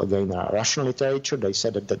into again Russian literature, they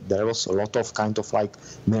said that there was a lot of kind of like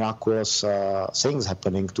miraculous things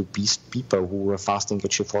happening to people who were fasting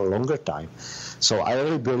actually for a longer time. So I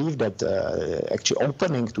really believe that actually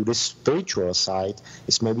opening to this spiritual side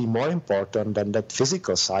is maybe more important than that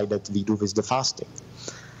physical side that we do with the fasting.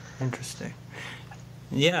 Interesting.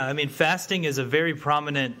 Yeah, I mean, fasting is a very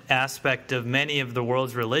prominent aspect of many of the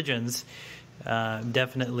world's religions.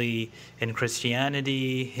 Definitely in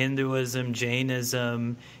Christianity, Hinduism,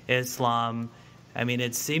 Jainism, Islam. I mean,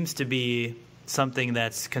 it seems to be something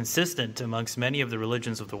that's consistent amongst many of the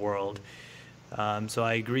religions of the world. So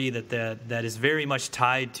I agree that is very much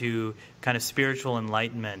tied to kind of spiritual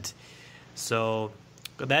enlightenment. So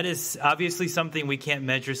that is obviously something we can't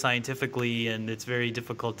measure scientifically, and it's very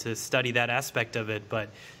difficult to study that aspect of it, but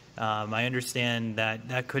I understand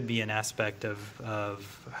that could be an aspect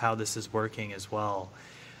of how this is working as well.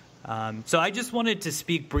 So I just wanted to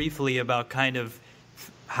speak briefly about kind of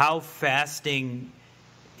how fasting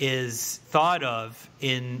is thought of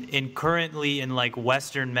in currently in like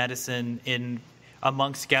Western medicine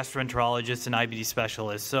amongst gastroenterologists and IBD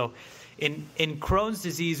specialists. So in Crohn's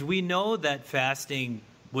disease, we know that fasting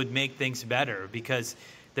would make things better because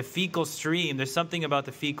the fecal stream, there's something about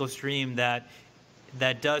the fecal stream that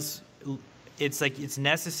does, it's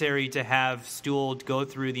necessary to have stool go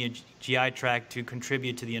through the GI tract to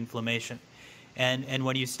contribute to the inflammation. And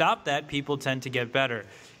when you stop that, people tend to get better.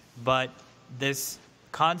 But this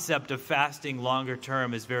concept of fasting longer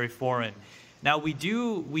term is very foreign. Now, we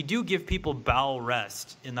do give people bowel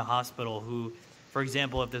rest in the hospital who, for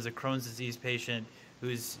example, if there's a Crohn's disease patient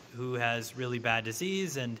who has really bad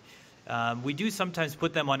disease, and we do sometimes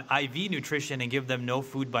put them on IV nutrition and give them no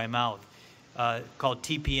food by mouth. Called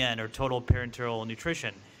TPN, or total parenteral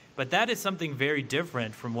nutrition. But that is something very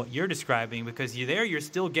different from what you're describing, because you're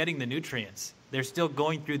still getting the nutrients. They're still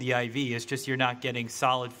going through the IV. It's just you're not getting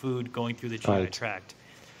solid food going through the GI tract.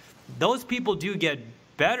 Those people do get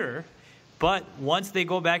better, but once they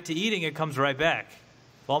go back to eating, it comes right back,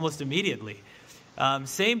 almost immediately.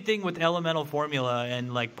 Same thing with elemental formula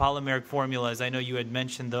and like polymeric formulas. I know you had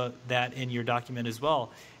mentioned that in your document as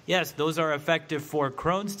well. Yes, those are effective for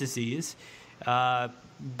Crohn's disease.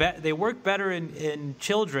 They work better in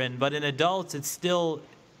children, but in adults it's still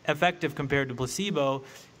effective compared to placebo,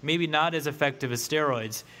 maybe not as effective as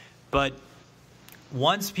steroids. But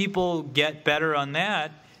once people get better on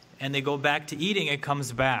that and they go back to eating, it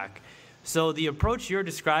comes back. So the approach you're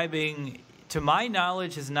describing, to my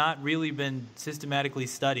knowledge, has not really been systematically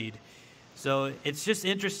studied. So it's just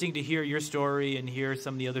interesting to hear your story and hear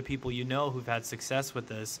some of the other people you know who've had success with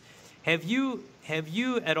this. Have you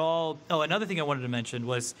at all... Oh, another thing I wanted to mention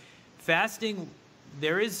was fasting.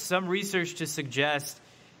 There is some research to suggest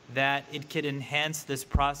that it could enhance this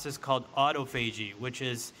process called autophagy, which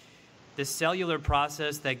is the cellular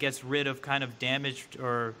process that gets rid of kind of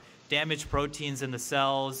damaged proteins in the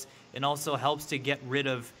cells, and also helps to get rid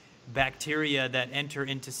of bacteria that enter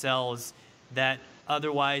into cells that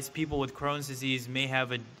otherwise people with Crohn's disease may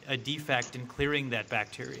have a defect in clearing that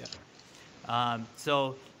bacteria.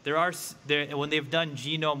 So when they've done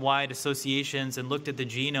genome-wide associations and looked at the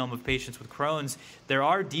genome of patients with Crohn's, there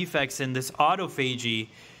are defects in this autophagy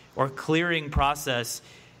or clearing process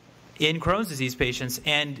in Crohn's disease patients,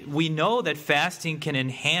 and we know that fasting can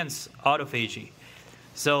enhance autophagy.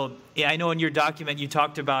 So I know in your document you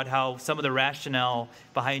talked about how some of the rationale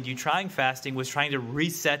behind you trying fasting was trying to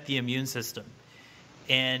reset the immune system.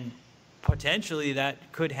 And potentially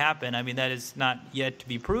that could happen. I mean, that is not yet to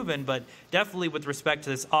be proven, but definitely with respect to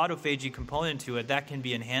this autophagy component to it, that can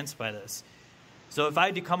be enhanced by this. So if I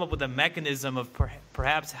had to come up with a mechanism of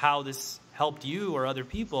perhaps how this helped you or other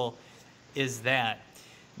people, is that.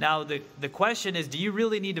 Now, the question is, do you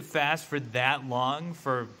really need to fast for that long?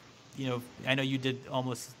 I know you did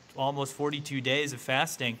almost 42 days of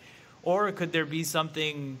fasting. Or could there be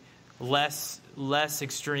something less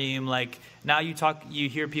extreme. Like now you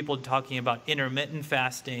hear people talking about intermittent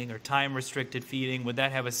fasting or time restricted feeding. Would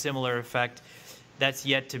that have a similar effect? That's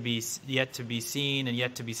yet to be seen and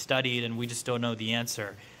yet to be studied, and we just don't know the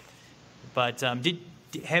answer. But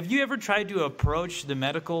have you ever tried to approach the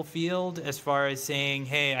medical field as far as saying,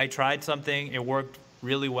 hey, I tried something, it worked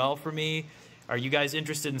really well for me? Are you guys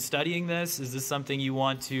interested in studying this? Is this something you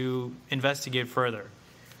want to investigate further?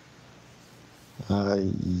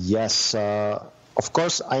 Yes. Of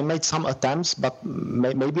course, I made some attempts, but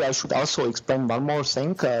maybe I should also explain one more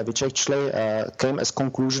thing, which actually came as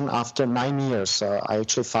conclusion after 9 years. I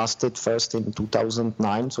actually fasted first in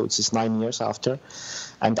 2009, so it's 9 years after.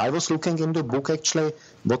 And I was looking in the book actually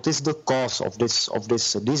what is the cause of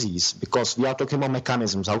this disease, because we are talking about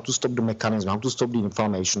mechanisms, how to stop the mechanism, how to stop the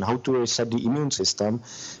inflammation, how to reset the immune system,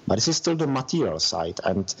 but this is still the material side.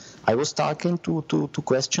 And I was starting to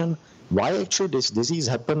question why actually this disease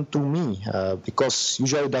happened to me, because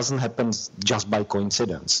usually it doesn't happen just by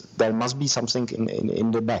coincidence. There must be something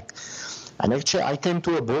in the back. And actually I came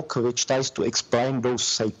to a book which tries to explain those,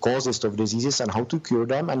 say, causes of diseases and how to cure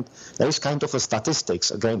them. And there is kind of a statistics,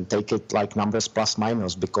 again, take it like numbers plus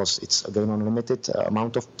minus, because it's, again, unlimited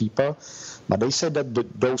amount of people. But they said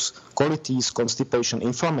that those colitis, constipation,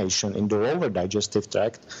 inflammation in the lower digestive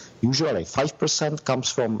tract, usually 5% comes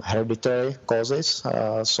from hereditary causes.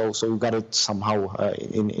 So you got it somehow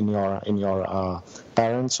in your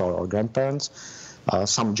parents or grandparents.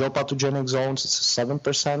 Some geopathogenic zones, it's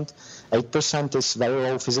 7%. 8% is very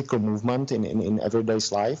low physical movement in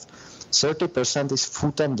everyday's life. 30% is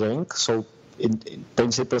food and drink. So in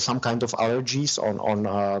principle, some kind of allergies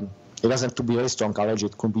on it doesn't have to be a very strong allergy.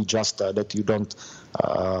 It could be just that you don't,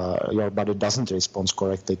 your body doesn't respond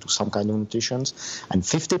correctly to some kind of nutrition. And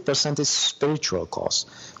 50% is spiritual cause.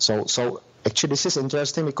 So actually, this is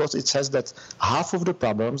interesting because it says that half of the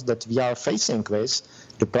problems that we are facing with,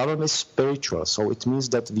 the problem is spiritual. So it means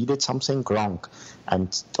that we did something wrong.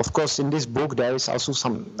 And of course, in this book, there is also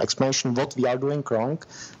some explanation what we are doing wrong.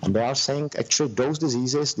 And they are saying actually those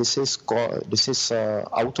diseases, this is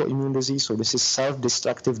autoimmune disease, so this is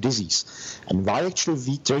self-destructive disease. And why actually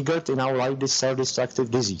we triggered in our life this self-destructive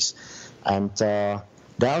disease? And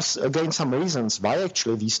there's again some reasons why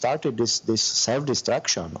actually we started this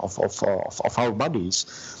self-destruction of our bodies.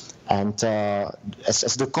 And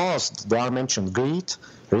as the cause, they are mentioned greed,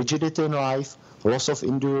 rigidity in life, loss of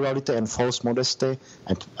individuality and false modesty,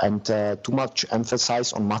 and too much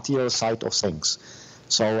emphasis on material side of things.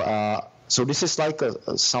 So this is like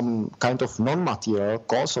some kind of non-material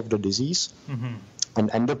cause of the disease. Mm-hmm.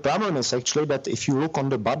 And the problem is actually that if you look on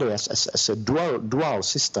the body as a dual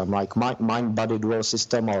system, like mind-body dual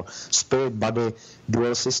system or spirit-body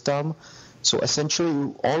dual system, so essentially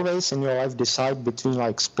you always in your life decide between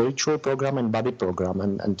like spiritual program and body program.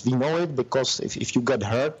 And we know it because if you get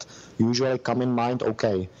hurt, you usually come in mind,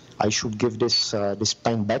 okay, I should give this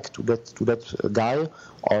pain back to that guy,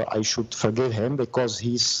 or I should forgive him because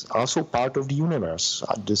he's also part of the universe,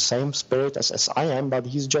 the same spirit as I am, but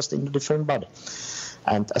he's just in a different body.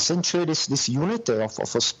 And essentially this unity of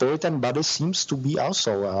a spirit and body seems to be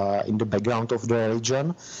also in the background of the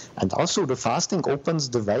religion. And also the fasting opens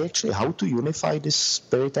the way actually how to unify this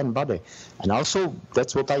spirit and body. And also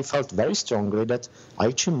that's what I felt very strongly, that I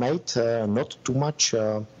actually made not too much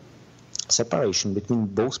separation between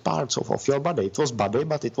both parts of your body. It was body,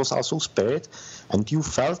 but it was also spirit, and you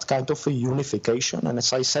felt kind of a unification. And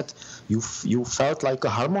as I said, you felt like a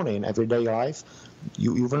harmony in everyday life.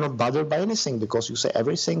 You were not bothered by anything because you say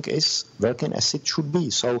everything is working as it should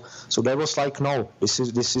be. So there was like, no, this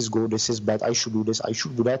is good, this is bad, I should do this, I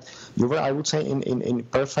should do that. You were, I would say, in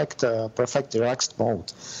perfect relaxed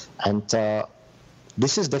mode. And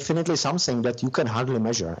this is definitely something that you can hardly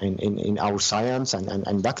measure in our science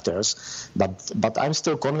and doctors, but I'm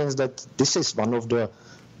still convinced that this is one of the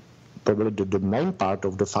probably the main part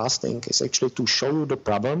of the fasting is actually to show you the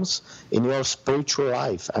problems in your spiritual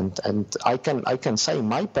life. And I can say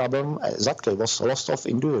my problem exactly was loss of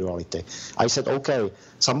individuality. I said, okay,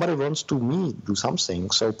 somebody wants to me do something,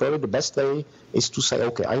 so probably the best way is to say,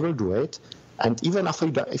 okay, I will do it. And even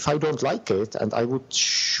if I don't like it, and I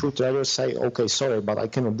should rather say, okay, sorry, but I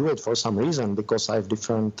cannot do it for some reason because I have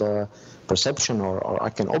different perception or I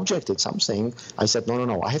can object it something, I said,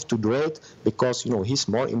 no, I have to do it because, he's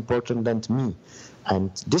more important than me.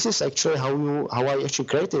 And this is actually how I actually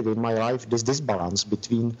created in my life this disbalance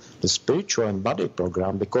between the spiritual and body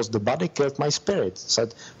program, because the body killed my spirit.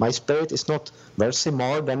 Said my spirit is not worthy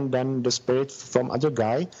more than the spirit from other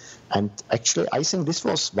guy. And actually, I think this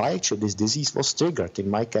was why actually this disease was triggered in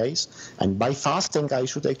my case. And by fasting, I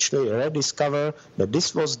should actually rediscover that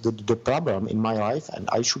this was the problem in my life, and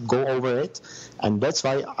I should go over it. And that's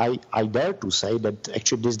why I dare to say that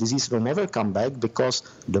actually this disease will never come back, because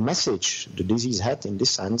the message the disease had in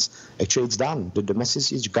this sense, actually it's done. The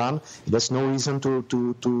message is gone. There's no reason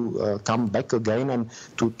to come back again and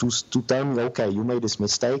to tell me, okay, you made this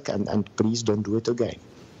mistake and please don't do it again.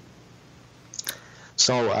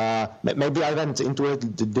 So maybe I went into a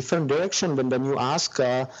different direction than you ask,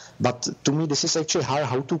 but to me this is actually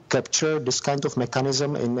how to capture this kind of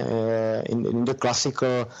mechanism in the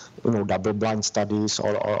classical, double-blind studies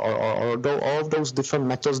or all of those different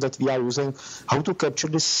methods that we are using. How to capture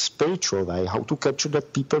this spiritual way, how to capture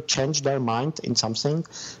that people change their mind in something,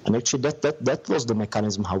 and actually that was the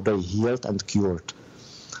mechanism how they healed and cured.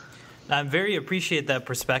 I very appreciate that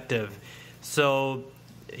perspective. So.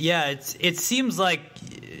 Yeah, it seems like,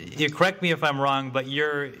 you correct me if I'm wrong, but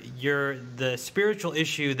the spiritual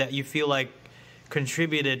issue that you feel like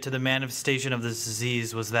contributed to the manifestation of this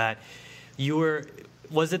disease was that you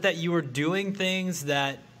were doing things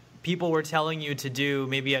that people were telling you to do,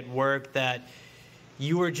 maybe at work, that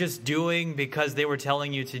you were just doing because they were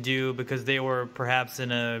telling you to do, because they were perhaps in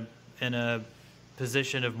a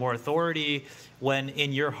position of more authority, when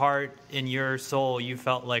in your heart, in your soul, you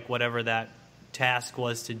felt like whatever that task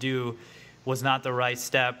was to do was not the right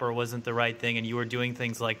step or wasn't the right thing, and you were doing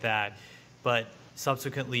things like that. But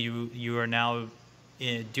subsequently you are now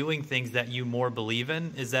doing things that you more believe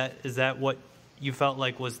in. Is that what you felt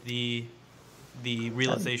like was the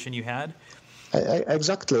realization you had?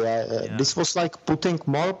 Exactly. This was like putting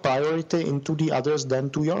more priority into the others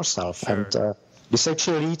than to yourself. Sure. And this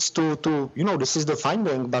actually leads to this is the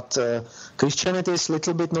finding, but Christianity is a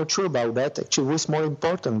little bit not sure about that. Actually, who is more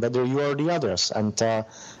important, whether you or the others? And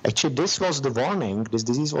actually, this was the warning. This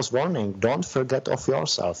disease was warning. Don't forget of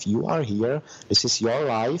yourself. You are here. This is your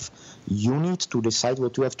life. You need to decide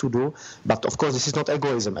what you have to do. But of course, this is not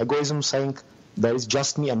egoism. Egoism saying there is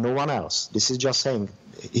just me and no one else. This is just saying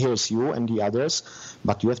here's you and the others,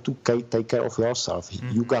 but you have to take care of yourself.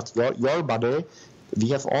 Mm-hmm. You got your body. We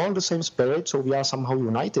have all the same spirit, so we are somehow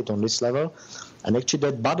united on this level. And actually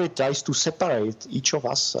that body tries to separate each of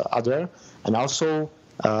us other. And also,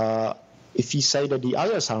 if you say that the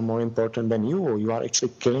others are more important than you are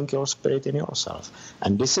actually killing your spirit in yourself.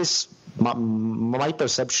 And this is my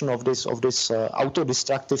perception of this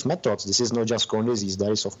auto-destructive methods. This is not just Crohn disease.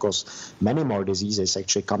 There is, of course, many more diseases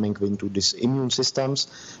actually coming into these immune systems.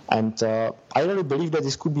 And I really believe that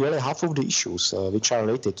this could be really half of the issues which are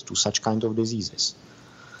related to such kind of diseases.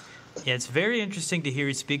 Yeah, it's very interesting to hear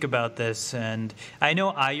you speak about this. And I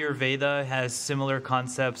know Ayurveda has similar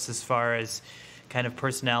concepts as far as kind of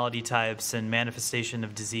personality types and manifestation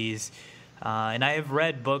of disease. And I have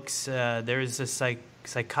read books. There's a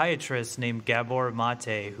psychiatrist named Gabor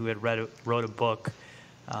Mate who had wrote a book.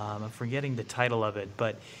 I'm forgetting the title of it,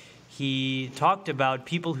 but he talked about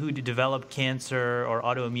people who develop cancer or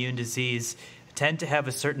autoimmune disease tend to have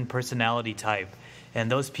a certain personality type. And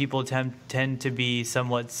those people tend to be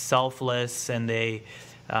somewhat selfless, and they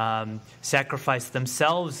sacrifice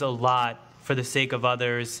themselves a lot for the sake of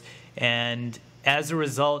others. And as a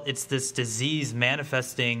result, it's this disease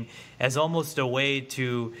manifesting as almost a way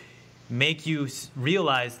to make you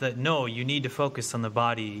realize that, no, you need to focus on the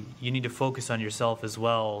body. You need to focus on yourself as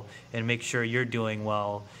well and make sure you're doing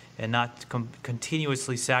well, and not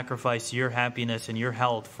continuously sacrifice your happiness and your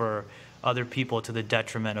health for other people to the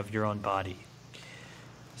detriment of your own body.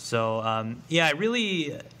 So, I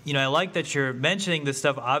really, I like that you're mentioning this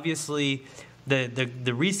stuff. Obviously,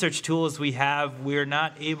 the research tools we have, we're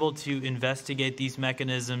not able to investigate these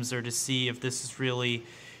mechanisms or to see if this is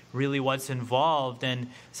really what's involved. And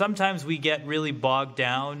sometimes we get really bogged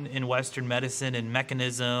down in Western medicine and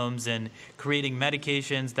mechanisms and creating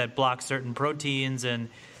medications that block certain proteins.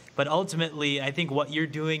 But ultimately, I think what you're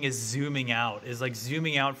doing is zooming out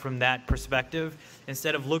from that perspective.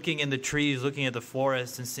 Instead of looking in the trees, looking at the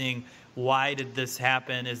forest and seeing, why did this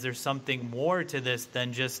happen? Is there something more to this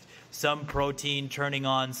than just some protein turning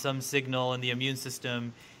on some signal in the immune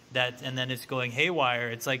system and then it's going haywire?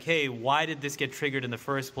 It's like, hey, why did this get triggered in the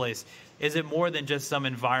first place? Is it more than just some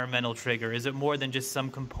environmental trigger? Is it more than just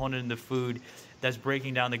some component in the food that's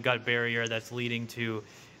breaking down the gut barrier that's leading to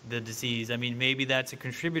the disease? I mean, maybe that's a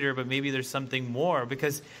contributor, but maybe there's something more,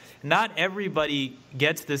 because not everybody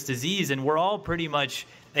gets this disease, and we're all pretty much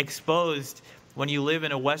exposed when you live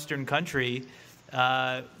in a Western country,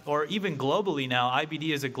 or even globally now.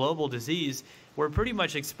 IBD is a global disease. We're pretty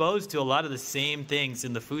much exposed to a lot of the same things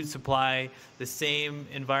in the food supply, the same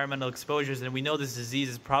environmental exposures, and we know this disease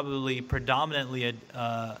is probably predominantly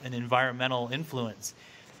an environmental influence.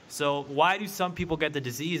 So why do some people get the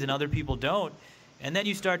disease and other people don't? And then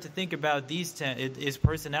you start to think about these is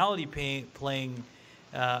personality playing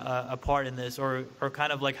a part in this, or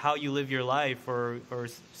kind of like how you live your life, or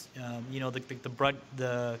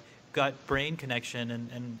the gut-brain connection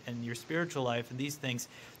and your spiritual life and these things.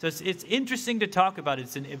 So it's interesting to talk about.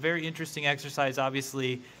 It's a very interesting exercise.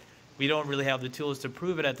 Obviously, we don't really have the tools to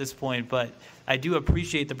prove it at this point, but I do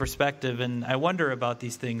appreciate the perspective, and I wonder about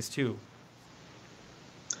these things too.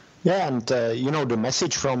 Yeah, and the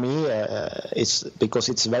message from me is, because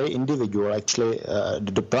it's very individual, actually,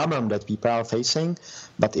 the problem that people are facing.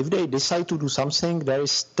 But if they decide to do something, there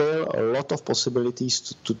is still a lot of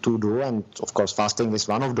possibilities to do. And of course, fasting is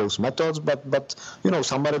one of those methods. But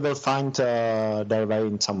somebody will find their way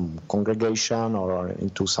in some congregation or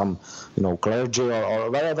into some clergy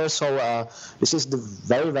or wherever. So this is the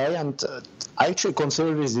very way. And I actually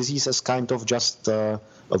consider this disease as kind of just a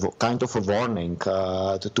warning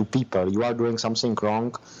to people. You are doing something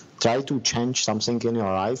wrong, try to change something in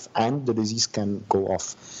your life, and the disease can go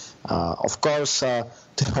off. Of course, to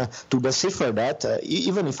decipher that,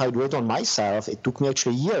 even if I do it on myself, it took me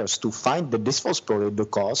actually years to find that this was probably the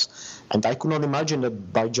cause, and I could not imagine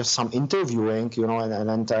that by just some interviewing,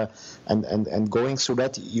 and going through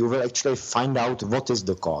that, you will actually find out what is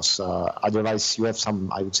the cause. Otherwise, you have some,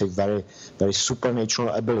 I would say, very, very supernatural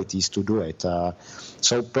abilities to do it.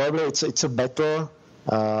 So probably it's a battle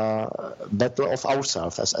of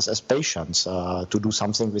ourselves as patients to do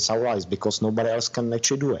something with our lives, because nobody else can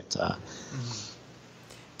actually do it.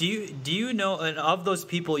 Do you know, and of those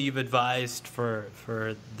people you've advised for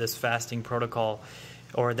this fasting protocol,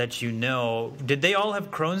 or that did they all have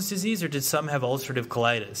Crohn's disease, or did some have ulcerative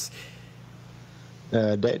colitis?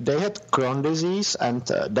 They had Crohn disease, and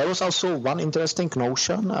there was also one interesting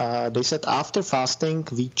notion. They said after fasting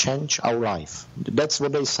we change our life. That's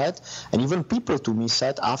what they said, and even people to me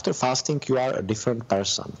said after fasting you are a different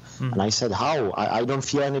person. And I said, how? I don't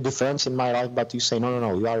feel any difference in my life, but you say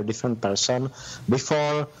no, you are a different person.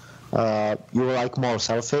 Before you were like more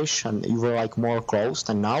selfish and you were like more closed,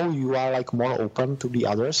 and now you are like more open to the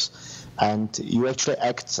others. And you actually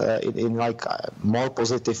act in like a more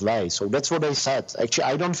positive way. So that's what they said. Actually,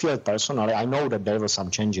 I don't feel it personally. I know that there were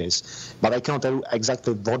some changes, but I cannot tell you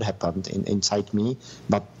exactly what happened inside me.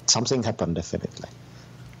 But something happened definitely.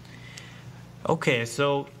 Okay,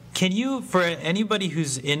 so can you, for anybody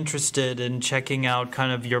who's interested in checking out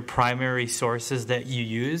kind of your primary sources that you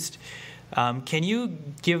used, can you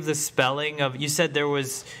give the spelling of? You said there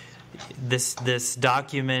was this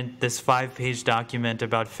document, this 5-page document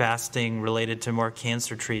about fasting related to more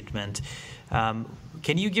cancer treatment.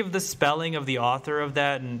 Can you give the spelling of the author of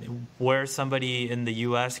that and where somebody in the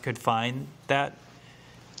U.S. could find that?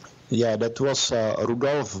 Yeah, that was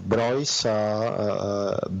Rudolf Broys,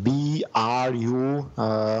 B-R-U,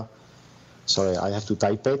 sorry, I have to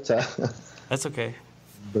type it. That's okay.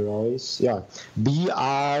 Broys, yeah,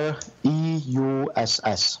 B-R-E-U-S-S.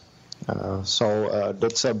 So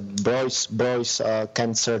that's a Broys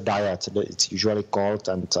cancer diet, it's usually called,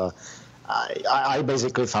 and I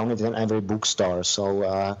basically found it in every bookstore.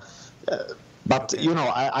 So, but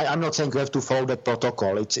I'm not saying you have to follow that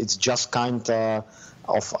protocol. It's just kind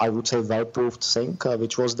of, I would say, well-proved thing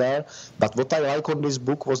which was there. But what I like on this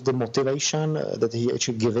book was the motivation that he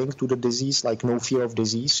actually giving to the disease, like no fear of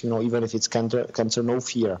disease. Even if it's cancer, no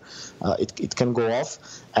fear. It can go off.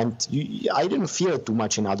 And I didn't feel it too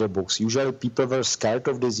much in other books. Usually people were scared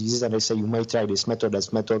of diseases and they say, you may try this method,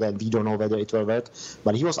 that method, and we don't know whether it will work.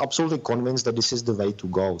 But he was absolutely convinced that this is the way to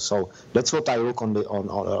go. So that's what I liked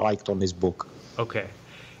on this book. Okay.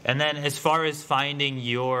 And then as far as finding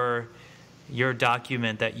your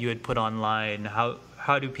document that you had put online,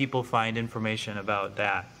 how do people find information about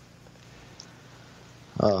that?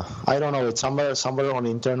 I don't know. It's somewhere on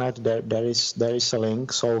the internet. There is a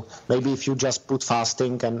link. So maybe if you just put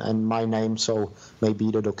fasting and my name, so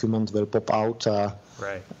maybe the document will pop out.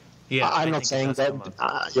 Right. Yeah. I'm not saying that.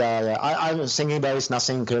 I'm thinking there is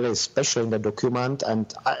nothing really special in the document,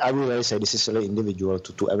 and I will really say this is really individual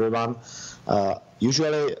to everyone.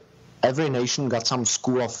 Usually, every nation got some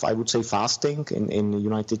school of, I would say, fasting. In the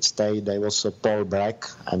United States, there was Paul Bragg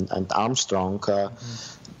and Armstrong.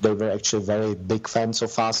 they were actually very big fans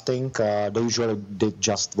of fasting. They usually did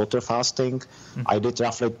just water fasting. I did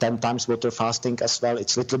roughly 10 times water fasting as well.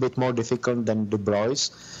 It's a little bit more difficult than the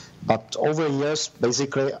boys. But over years,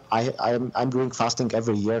 basically, I'm doing fasting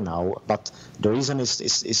every year now. But the reason is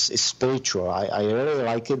spiritual. I really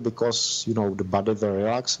like it because, you know, the body will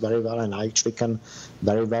relax very well, and I actually can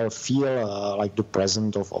very well feel like the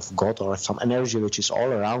presence of God or some energy which is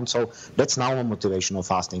all around. So that's now a motivation of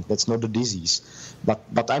fasting. That's not the disease.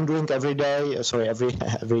 But I'm doing every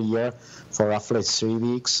year for roughly 3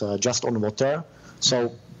 weeks just on water.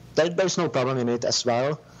 So there's no problem in it as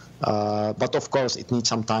well. But of course, it needs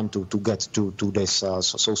some time to get to this.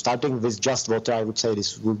 So starting with just water, I would say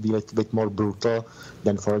this will be a little bit more brutal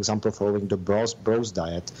than, for example, following the bros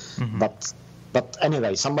diet. But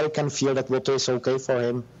anyway, somebody can feel that water is okay for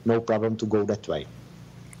him, no problem to go that way.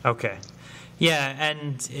 Okay. Yeah,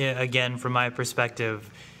 and again, from my perspective,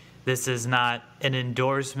 this is not an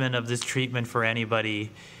endorsement of this treatment for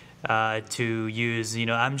anybody. To use, you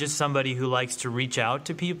know, I'm just somebody who likes to reach out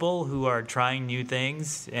to people who are trying new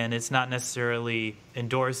things, and it's not necessarily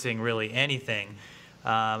endorsing really anything.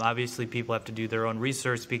 Obviously, people have to do their own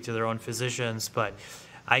research, speak to their own physicians, but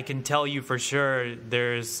I can tell you for sure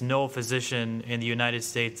there's no physician in the United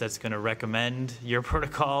States that's going to recommend your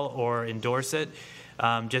protocol or endorse it,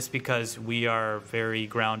 just because we are very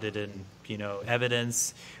grounded in, you know,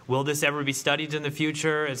 evidence. Will this ever be studied in the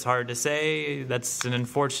future? It's hard to say. That's an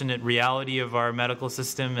unfortunate reality of our medical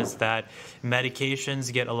system, is that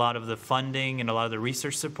medications get a lot of the funding and a lot of the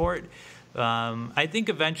research support. I think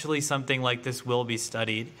eventually something like this will be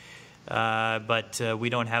studied, but we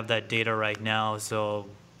don't have that data right now. So,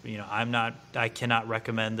 you know, I cannot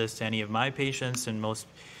recommend this to any of my patients,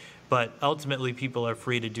 but ultimately people are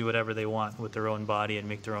free to do whatever they want with their own body and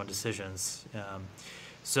make their own decisions.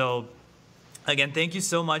 So, again, thank you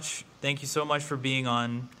so much. Thank you so much for being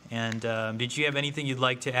on. And did you have anything you'd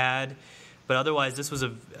like to add? But otherwise, this was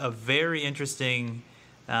a very interesting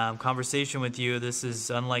conversation with you. This is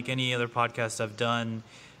unlike any other podcast I've done,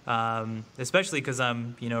 especially because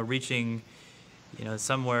I'm, you know, reaching, you know,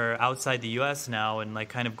 somewhere outside the U.S. now and like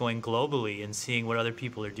kind of going globally and seeing what other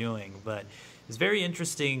people are doing. But it's a very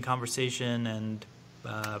interesting conversation and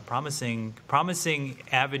promising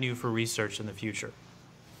avenue for research in the future.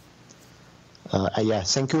 Yeah,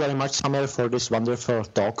 thank you very much, Samir, for this wonderful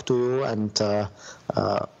talk to you. And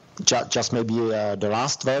just maybe the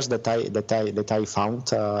last verse that I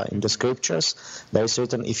found in the scriptures, there is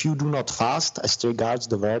written, "If you do not fast as regards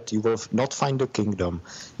the word, you will not find the kingdom.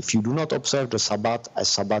 If you do not observe the Sabbath as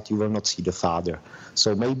Sabbath, you will not see the Father."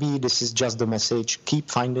 So maybe this is just the message: keep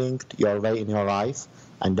finding your way in your life,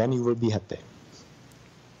 and then you will be happy.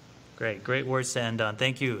 Great words to end on.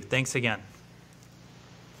 Thank you. Thanks again.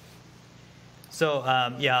 So,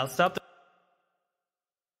 yeah, I'll stop the